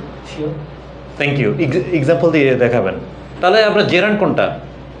sure thank you example দিয়ে দেখাবেন তাহলে আপনার gerund কোনটা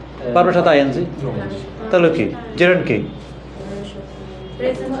পারবের সাথে আইএনজি তাহলে কি জেরান্ড কি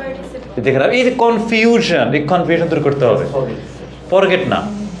দেখেন এই যে কনফিউশন দূর করতে হবে ফরগেট না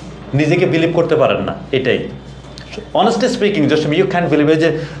নিজেকে বিলিভ করতে পারেন না এটাই honestly speaking just you can believe যে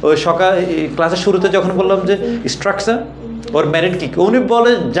ওই সকাল ক্লাসের শুরুতে যখন বললাম যে স্ট্রাকচার ওর মেরিট কি উনি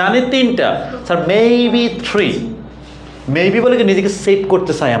বলে জানে তিনটা স্যার মেবি 3 মেবি বলে কি নিজেকে সেভ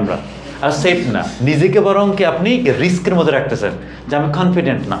করতে চাই আমরা আর সেফ না নিজেকে বরং কি আপনি রিস্কের মধ্যে রাখতেছেন যে আমি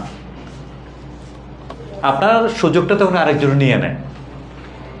কনফিডেন্ট না আপনার সুযোগটা তখন আরেকজন নিয়ে নেয়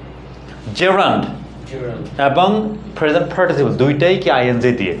জেরান্ড এবং প্রেজেন্ট পার্টিসিপল দুইটাই কি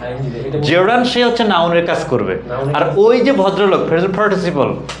আইএনজি দিয়ে জেরান্ড সে হচ্ছে নাউনের কাজ করবে আর ওই যে ভদ্রলোক প্রেজেন্ট পার্টিসিপল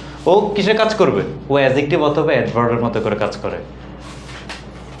ও কিসের কাজ করবে ও অ্যাডজেক্টিভ অথবা অ্যাডভার্বের মতো করে কাজ করে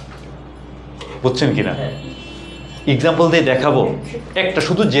বুঝছেন কিনা এক্সাম্পল দিয়ে দেখাবো একটা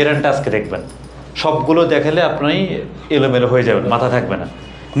শুধু জেরান্ডটা আজকে দেখবেন সবগুলো দেখালে আপনি এলোমেলো হয়ে যাবেন মাথা থাকবে না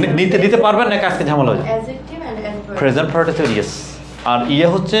নিতে পারবেন না আজকে ঝামেলা হয়ে যাবে প্রেজেন্ট পার্টিসিপল ইয়েস আর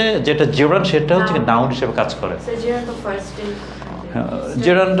হচ্ছে যেটা জেরান্ড সেটা হচ্ছে নাউন হিসেবে কাজ করে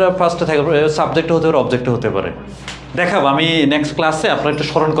জেরান্ড ফার্স্টে থাকে সাবজেক্ট হতে পারে অবজেক্ট হতে পারে দেখাবো আমি নেক্সট ক্লাসে আপনারা একটু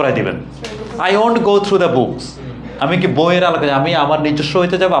স্মরণ করাই দিবেন I want go through the books আমি কি বইয়ের আলাদা আমি আমার নিজস্ব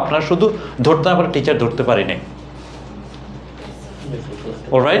হইতে যাবো আপনারা শুধু ধরতে না পারে টিচার ধরতে পারিনি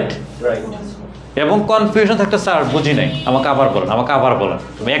অলরাইট এবং কনফিউশন থাকতে স্যার বুঝি নাই আমাকে আবার বলেন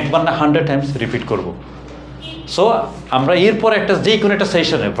আমি একবার না 100 টাইমস রিপিট করব সো আমরা এরপর একটা যে কোনো একটা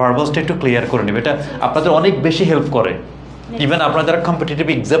সেশনে ভার্বালসটা একটু ক্লিয়ার করে নেব এটা আপনাদের অনেক বেশি হেল্প করে ইভেন আপনারা যারা কম্পিটিটিভ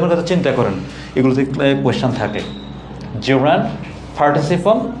এক্সামের কথা চিন্তা করেন এগুলোতে কোয়েশ্চেন থাকে জেরান্ড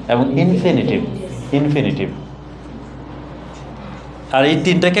পার্টিসিপল এবং ইনফিনিটিভ আর এই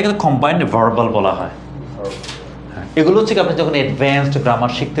তিনটাকে একটা কম্বাইন্ড ভার্বাল বলা হয় এগুলো হচ্ছে আপনি যখন অ্যাডভান্সড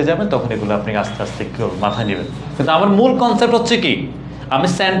গ্রামার শিখতে যাবেন তখন এগুলো আপনি আস্তে আস্তে মাথায় নেবেন কিন্তু আমার মূল কনসেপ্ট হচ্ছে কি আমি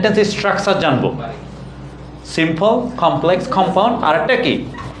সেন্টেন্স স্ট্রাকচার জানবো সিম্পল কমপ্লেক্স কম্পাউন্ড আর একটা কি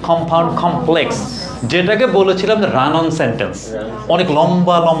কম্পাউন্ড কমপ্লেক্স যেটাকে বলেছিলাম রান অন সেন্টেন্স অনেক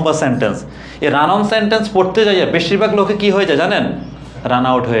লম্বা সেন্টেন্স এই রান অন সেন্টেন্স পড়তে যাই বেশিরভাগ লোকে কি হয়ে যায় জানেন রান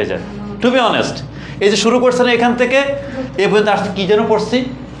আউট হয়ে যায় টু বি অনেস্ট এই যে শুরু করছেন এখান থেকে এ পর্যন্ত আসতে কি যেন পড়ছি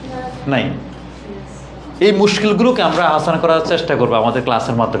নাই এই মুশকিলগুলোকে আমরা আসান করার চেষ্টা করবো আমাদের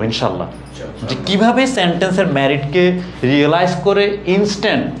ক্লাসের মাধ্যমে ইনশাল্লাহ যে কীভাবে সেন্টেন্সের ম্যারিটকে রিয়েলাইজ করে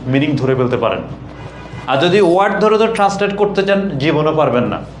ইনস্ট্যান্ট মিনিং ধরে ফেলতে পারেন আর যদি ওয়ার্ড ধরে ট্রান্সলেট করতে চান জীবনও পারবেন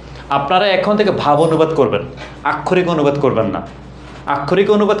না আপনারা এখন থেকে ভাব অনুবাদ করবেন আক্ষরিক অনুবাদ করবেন না আক্ষরিক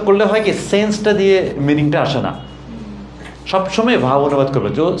অনুবাদ করলে হয় কি সেন্সটা দিয়ে মিনিংটা আসে না সবসময় ভাব অনুবাদ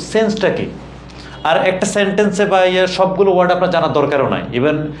করবেন যে সেন্সটা কি আর একটা সেন্টেন্সে বা সবগুলো ওয়ার্ড আপনার জানার দরকারও নাই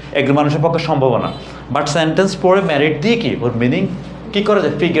ইভেন একজন মানুষের পক্ষে সম্ভব না বাট সেন্টেন্স পড়ে ম্যারিট দিয়ে কি ওর মিনিং কী করা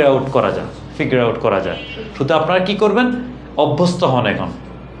যায় ফিগার আউট করা যায় শুধু আপনারা কি করবেন অভ্যস্ত হন এখন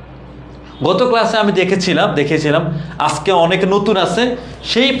গত ক্লাসে আমি দেখিয়েছিলাম আজকে অনেক নতুন আছে,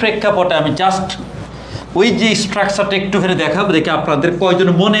 সেই প্রেক্ষাপটে আমি জাস্ট ওই যে স্ট্রাকচারটা একটুখানি দেখাবো, দেখে আপনাদের কয়জন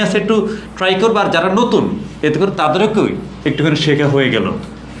মনে আছে একটু ট্রাই করবো, আর যারা নতুন এতে করে তাদেরকেও একটুখানি শেখা হয়ে গেল।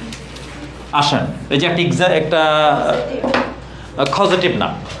 আসেন, এই যে একটা পজিটিভ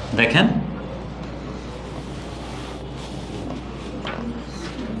নাম দেখেন,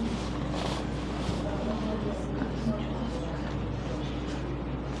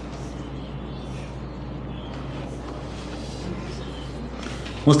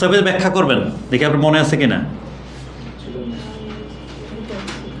 মুস্তাফিজ ব্যাখ্যা করবেন, দেখি আপনার মনে আছে কিনা।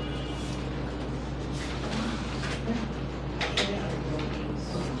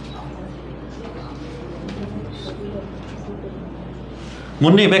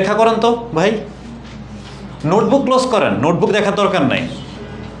 মুন্নি ব্যাখ্যা করেন তো ভাই, নোটবুক ক্লোজ করেন, নোটবুক দেখার দরকার নাই।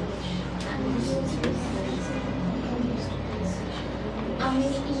 আমি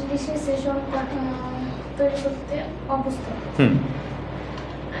ইংলিশে সেশন তৈরি করতে অভ্যস্ত।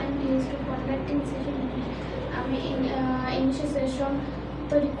 I'm used to conducting session. আমি ইংলিশে সেশন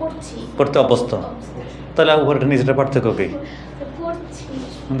তৈরি করতে অভ্যস্ত। তাহলে উপরটা নিচেটা পার্থক্য কি? করছি।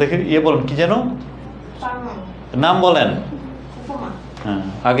 দেখি বলেন কি যেন নাম বলেন। হ্যাঁ,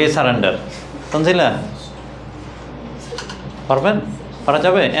 আগে সারেন্ডার। তানজিলা পারবেন? পারা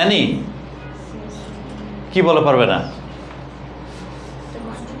যাবে? অ্যানি কি বলে পারবে না?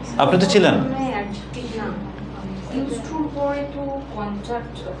 আপনি তো ছিলেন।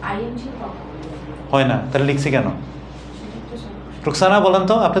 হয় না, তাহলে লিখছি কেন? রুকসানা বলেন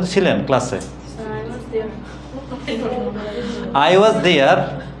তো, আপনি তো ছিলেন ক্লাসে। I was there,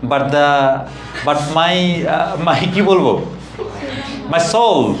 but my কি বলবো, my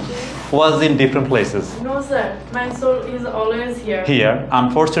soul was in different places. No sir, my soul is always here. Here,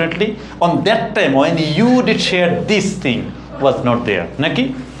 unfortunately, on that time when you did share this thing was not there. নাকি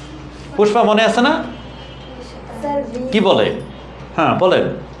পুষ্পা মনে আছে না? কি বলে? হ্যাঁ বলেন,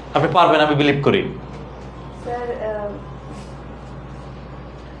 আপনি পারবেন, আমি বিলিভ করি। স্যার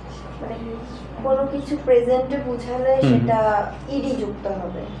মানে কোনো কিছু প্রেজেন্টে বোঝালে সেটা ইডি যুক্ত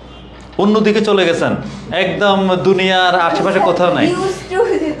হবে। অন্যদিকে চলে গেছেন, একদম দুনিয়ার আশেপাশে কোথাও নাই।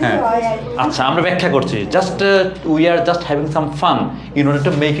 হ্যাঁ, আচ্ছা আমরা ব্যাখ্যা করছি, just we are just having some fun in order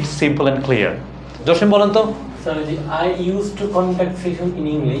to make it simple and clear. Jasim বলেন তো। I used to contact session in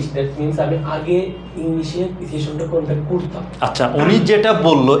English, that means আমি আগে ইংলিশে সেশনটা কন্টাক্ট করতাম। আচ্ছা, উনি যেটা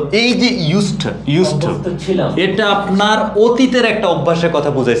বললো এই যে ইউজড এটা আপনার অতীতের একটা অভ্যাসের কথা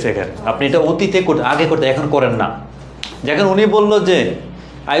বুঝাইছে এখানে। আপনি এটা অতীতে আগে করতে, এখন করেন না। যখন উনি বললো যে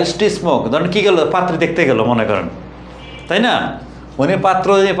আই ইউজড টু স্মোক, ধরেন কি গেল, পাত্রে দেখতে গেল মনে করেন, তাই না? উনি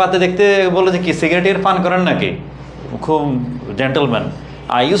পাত্রে দেখতে বললো যে কি সিগারেটের পান করেন নাকি, খুব gentleman.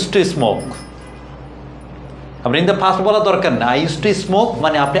 I used to smoke, আপনি ইন দ্য ফার্স্ট বলা দরকার না। আই ইউজ টু স্মোক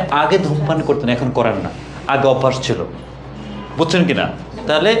মানে আপনি আগে ধূমপান করতেন, এখন করেন না, আগে অভ্যাস ছিল। বুঝছেন কিনা?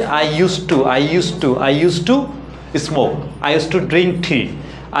 তাহলে I use to smoke, I use to drink tea,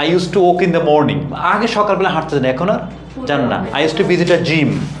 I use to walk in the morning, আগে সকালবেলা হাঁটতে যেতেন, এখন আর যান না। I use to visit a gym,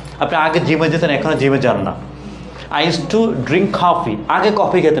 আপনি আগে জিমে যেতেন, এখন আর জিমে যান না। I use to drink coffee, আগে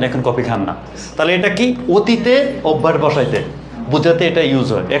কফি খেতেন, এখন কফি খান না। তাহলে এটা কি অতীতে অভ্যাস বসাইতে বুঝাতে এটা ইউজ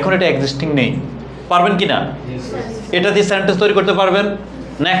হয়, এখন এটা এক্সিস্টিং নেই। পারবেন কি না? এটা দিয়ে সেন্টেন্স তৈরি করতে পারবেন?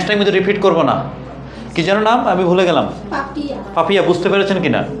 নেক্সট টাইম কিন্তু রিপিট করবো না। কি যেন নাম আমি ভুলে গেলাম, পাপিয়া। বুঝতে পেরেছেন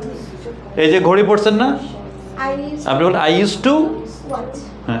কিনা? এই যে ঘড়ি পড়ছেন না, আপনি বলেন I use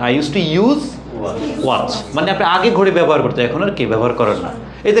to use watch, মানে আপনি আগে ঘড়ি ব্যবহার করতেন, এখন আর কি ব্যবহার করেন না।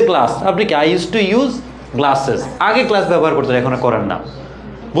 এই যে গ্লাস, আপনি কি I use to use glasses, আগে গ্লাস ব্যবহার করতেন, এখন আর করেন না।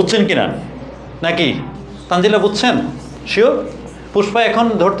 বুঝছেন কিনা নাকি? তানজিলা বুঝছেন? শিওর? পুষ্পা এখন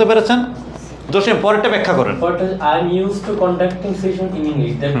ধরতে পেরেছেন? জসিম পরেরটা ব্যাখ্যা করেন। I am used to conducting session in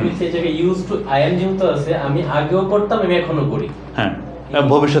English, that means এই জায়গায় ইউজড টু আই এম যেহেতু আছে, আমি আগেও করতাম, আমি এখনো করি। হ্যাঁ,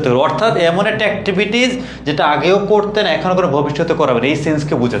 ভবিষ্যতে, অর্থাৎ এমন একটা অ্যাক্টিভিটিস যেটা আগেও করতেন, এখনো করে ভবিষ্যতে করাবেন, এই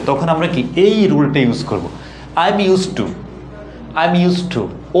সেন্সকে বুঝে তখন আমরা কি এই রুলটা ইউজ করব। I am used to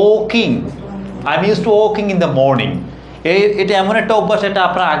walking in the morning. এটা এমন একটা অভ্যাস, এটা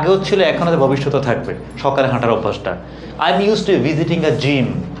আপনার আগেও ছিল, এখন ভবিষ্যতে থাকবে, সকালে হাঁটার অভ্যাসটা। I am used to visiting a gym,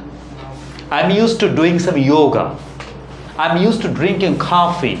 I'm used to doing some yoga. I'm used to drinking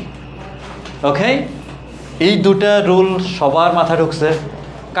coffee. Okay? এই দুটা রুল সবার মাথা ঢুকছে,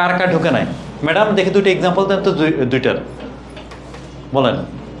 কার কার ঢুকে নাই? ম্যাডাম দেখি দুটো এক্সাম্পল দেন তো দুইটার, বলেন।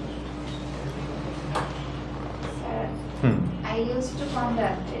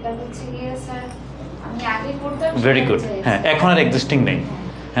 Very good. হ্যাঁ, এখন আর এক্সিস্টিং নেই।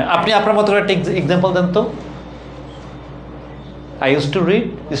 হ্যাঁ, আপনি আপনার মতো একটা এক্সাম্পল দেন তো। I used to read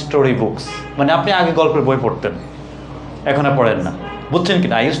story books, মানে আপনি আগে গল্পের বই পড়তেন, এখন আর পড়েন না। বুঝছেন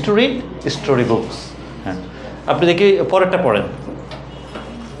কিনা? I use to read story books. হ্যাঁ, আপনি দেখি পরেরটা পড়েন,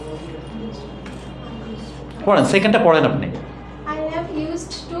 পড়েন, সেকেন্ডটা পড়েন আপনি। I am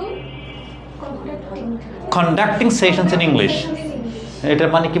used to conducting sessions in English, এটার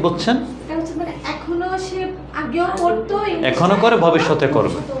মানে কি বুঝছেন? মানে এখনো সে আগেও করতো, এখনো করে, ভবিষ্যতে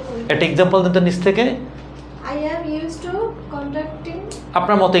করবে। একটা এক্সাম্পল দেন তো নিচ থেকে। I am used to conducting,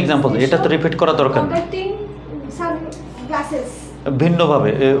 আপনার মতো এক্সাম্পল, এটা তো রিপিট করা দরকার নেই। conducting some classes.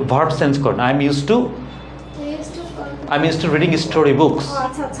 ভিন্নভাবে ভার্ব চেঞ্জ করেন। I am use to, I am use to reading story books,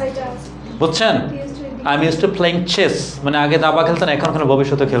 আচ্ছা আচ্ছা, এটা বুঝছেন? I am use to playing chess, মানে আগে দাবা খেলতেন, এখন ওখানে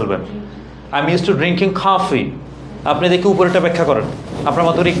ভবিষ্যতে খেলবেন। I am use to drinking coffee. আপনি দেখি উপরেটা ব্যাখ্যা করেন, আপনার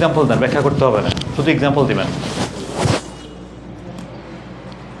মতো এক্সাম্পল দেন, ব্যাখ্যা করতে হবে না, শুধু এক্সাম্পল দিবেন।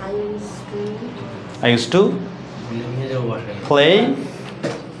 I used to play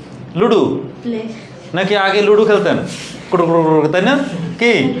ludo, নাকি আগে লুডো খেলতেন কুটু কুটু কুটু, তাই না?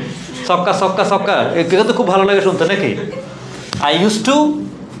 কি ছক্কা ছক্কা ছক্কা, এটা তো খুব ভালো লাগে শুনতে নাকি? I use to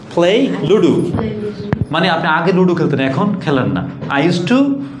play ludo, মানে আপনি আগে লুডো খেলতেন, এখন খেলেন না। I use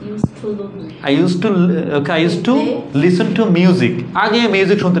to listen to music, আগে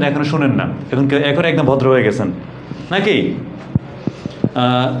মিউজিক শুনতেন, এখন শুনেন না, এখন একদম ভদ্র হয়ে গেছেন নাকি?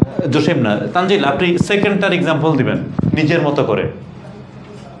 জসিম না, তানজিল, আপনি সেকেন্ডটার এক্সাম্পল দিবেন নিজের মতো করে।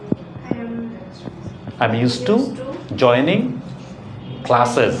 I am use to joining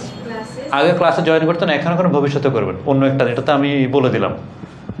classes, আগে ক্লাসে জয়েন করতেন, এখন কোনো ভবিষ্যতে করবেন অন্য একটা, এটা তো আমি বলে দিলাম।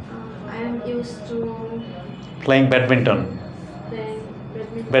 প্লেইং ব্যাডমিন্টন,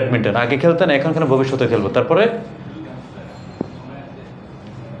 ব্যাডমিন্টন আগে খেলতেন, এখন কেন ভবিষ্যতে খেলবো। তারপরে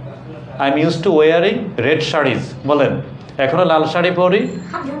I am use to wiring red saris, বলেন এখনো লাল শাড়ি পরি,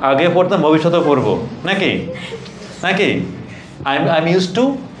 আগে পরতাম, ভবিষ্যতে পরবো নাকি? নাকি I am use to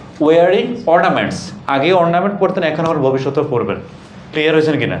wiring ornaments, আগে অর্নামেন্ট পরতেন, এখন আমার ভবিষ্যতে পরবেন। ক্লিয়ার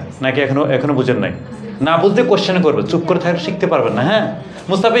হয়েছেন কিনা? নাকি এখনো বুঝেন নাই? না বুঝতে কোশ্চেন করবে, চুপ করে থাকলে শিখতে পারবেন না। হ্যাঁ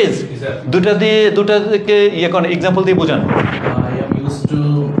মুস্তাফিজ, দুটা দিকে ইয়ে করেন, এক্সাম্পল দিয়ে বুঝান। I am used to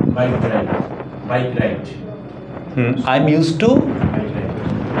bike ride. I am use to,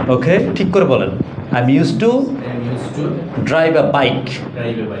 ওকে ঠিক করে বলেন। I am use to drive a bike,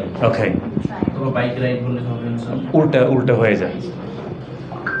 okay bike ride বললে হবে না, উল্টা হয়ে যায়।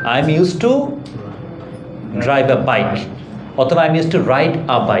 I am use to drive a bike, অথবা I am use to ride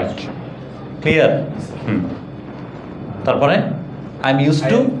a bike. Clear? তারপরে I am use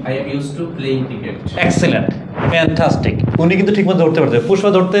to playing cricket. Excellent, fantastic. উনি কিন্তু ঠিকমতো ধরতে পারছেন। পুষ্পা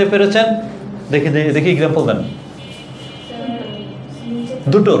ধরতে পেরেছেন? দেখি এক্সাম্পল দেন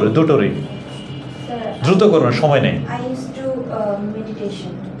দুটোরই, দ্রুত করুন, সময় নেই। I used to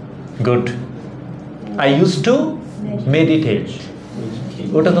meditation. Good. I use to meditate,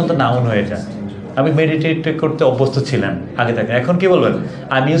 ওটা তো নাউন হয়ে যায়। আমি মেডিটেট করতে অভ্যস্ত ছিলাম আগে থেকে, এখন কি বলবেন?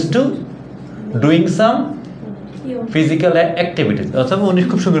 I am use to doing some physical activities, অথবা উনি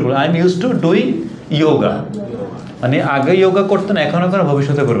খুব সুন্দর বলবেন I am use to doing yoga, মানে আগে ইয়োগা করতেন, এখন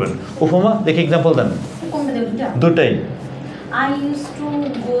ভবিষ্যতে করবেন। উপমা দেখি এক্সাম্পল দেন দুটাই। I used to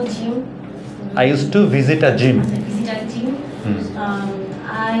go gym. I used to visit a gym.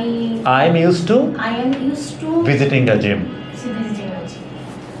 I am used to visiting a gym.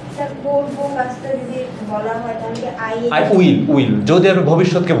 I will যদি আপনি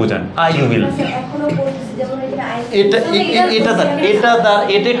ভবিষ্যৎকে বোঝান, I will।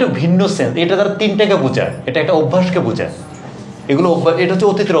 এটা একটু ভিন্ন সেন্স, এটা দ্বারা তিনটাকে বোঝায়, এটা একটা অভ্যাসকে বোঝায়। এগুলো অভ্যাস, এটা হচ্ছে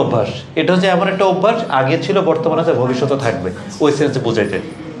অতীতের অভ্যাস, এটা হচ্ছে এমন একটা অভ্যাস আগে ছিল, বর্তমানে আছে, ভবিষ্যতে থাকবে, ওই সেন্সে বোঝাইতে।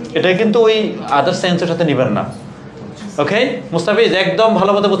 এটা কিন্তু ওই আদার সেন্সের সাথে নেবেন না। ওকে মুস্তাফিজ, একদম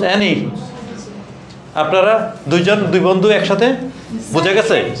ভালো মতো বুঝতে, অ্যানি আপনারা দুই বন্ধু একসাথে বুঝে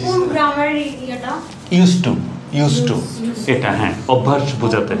গেছে? ইউজ টু এটা, হ্যাঁ অভ্যাস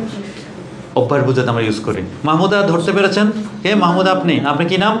বোঝাতে আমরা ইউজ করি। মাহমুদা ধরতে পেরেছেন? কে মাহমুদা? আপনি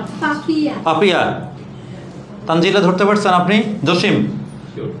কি নাম? পাপিয়া। তানজিলা ধরতে পারছেন আপনি? জসিম,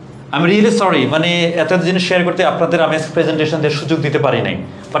 আমি রিয়েলি সরি, মানে এত জিনিস শেয়ার করতে আপনাদের আমি প্রেজেন্টেশন দেওয়ার সুযোগ দিতে পারি নাই,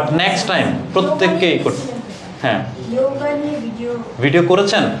 বাট নেক্সট টাইম প্রত্যেককে করতে। হ্যাঁ ভিডিও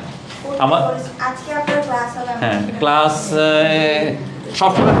করেছেন আমার, হ্যাঁ ক্লাস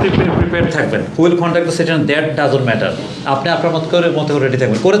সবসময় প্রিপেয়ার থাকবেন। Will contact the session, that doesn't matter. আপনি আপনার মতো করে রেডি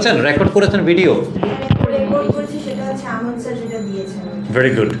থাকবেন। করেছেন, রেকর্ড করেছেন ভিডিও?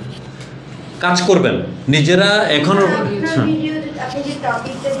 Very good. কাজ করবেন নিজেরা এখনো।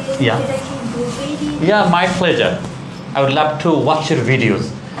 My pleasure, I would love to watch your videos.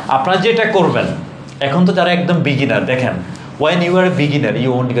 আপনারা যেটা করবেন এখন, তো যারা একদম বিগিনার, দেখেন when you R beginner you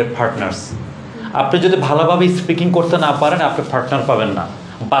won't gate partners. আপনি যদি ভালোভাবে স্পিকিং করতে না পারেন, আপনি পার্টনার পাবেন না।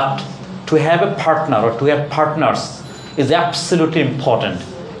 But to have a partner, or to have partners, is absolutely important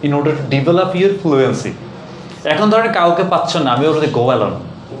in order to develop your fluency. এখন ধরেন কাউকে পাচ্ছেন না, আমি ওর go alone,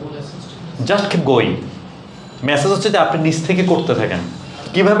 just keep going. Message হচ্ছে যে আপনি নিজ থেকে করতে থাকেন।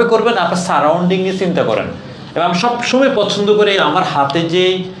 কিভাবে করবেন? আপনার সারাউন্ডিং নিয়ে চিন্তা করেন। এবং আমি সবসময় পছন্দ করি আমার হাতে যে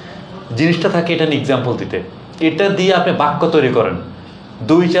জিনিসটা থাকে এটা নিয়ে এক্সাম্পল দিতে। এটা দিয়ে আপনি বাক্য তৈরি করেন,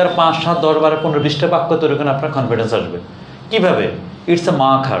 2, 4, 5, 7, 10, 12, 15, 20টা বাক্য তৈরি করেন, আপনার কনফিডেন্স আসবে। কিভাবে? It's a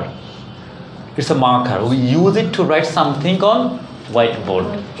marker, it's a marker. We use it to write something on whiteboard.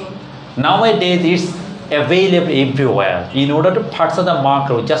 Nowadays it's available everywhere. In order to purchase the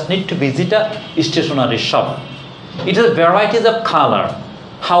marker, we just need to visit a stationery shop. It has varieties of color.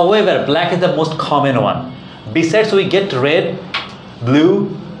 However, black is the most common one. Besides, we get red, blue,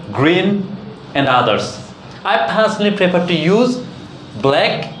 green, and others. I personally prefer to use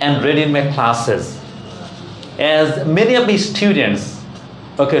black and red in my classes, as many of my students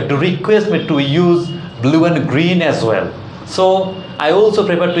to request me to use blue and green as well. So I also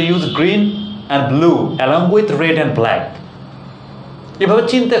prefer to use green and blue along with red and black. এভাবে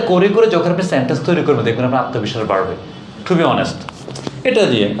চিন্তা করে করে যখন আপনি sentence তৈরি করবেন দেখবেন আপনার আত্মবিশ্বাস বাড়বে। টু বি অনেস্ট, এটা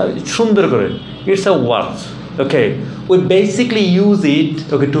দিয়ে সুন্দর করে it's a word, okay, we basically use it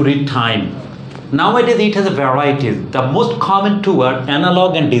to read time. Nowadays it has a varieties. The most common two are analog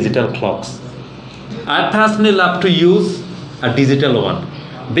and digital clocks. I personally love to use a digital one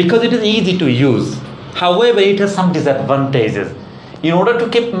because it is easy to use. However, it has some disadvantages. In order to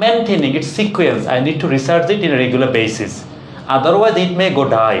keep maintaining its sequence, I need to research it in a regular basis. Otherwise, it may go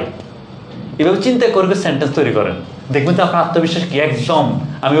die. এভাবে চিন্তা করে sentence তৈরি করেন, দেখবেন তো আপনার আত্মবিশ্বাস কি একদম,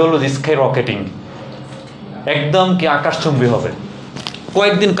 আমি বলবো স্কাই রকেটিং, একদম কি আকাশচুম্বী হবে।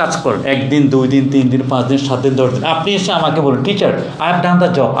 কয়েকদিন কাজ করেন, 1 দিন, 2 দিন, 3 দিন, 5 দিন, 7 দিন, 10 দিন, আপনি এসে আমাকে বলুন, teacher, I have done the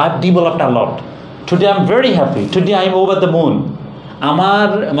job, I have developed a lot. Today I am very happy. Today I am over the moon. আমার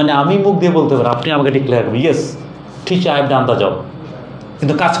মানে আমি মুখ দিয়ে বলতে পারি, আপনি আমাকে ডিক্লেয়ার করবেন, yes teacher, I have done the job.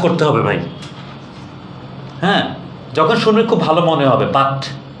 কিন্তু কাজ করতে হবে ভাই। হ্যাঁ, যখন শুনবেন খুব ভালো মনে হবে, বাট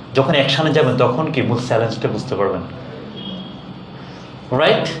যখন অ্যাকশনে যাবেন তখন কি মূল চ্যালেঞ্জটা বুঝতে পারবেন।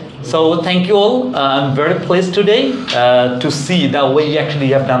 Right? So thank you all. I'm very pleased today to see the way you actually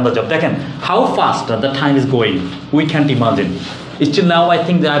have done the job. Dekhen how fast the time is going. We can't imagine. Still now I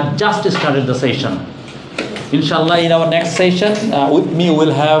think that I've just started the session. Inshallah, in our next session with me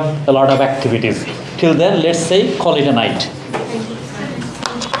we'll have a lot of activities. Till then, let's say call it a night.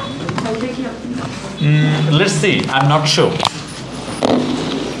 Let's see. I'm not sure.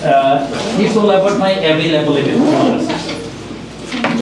 It's all about my availability.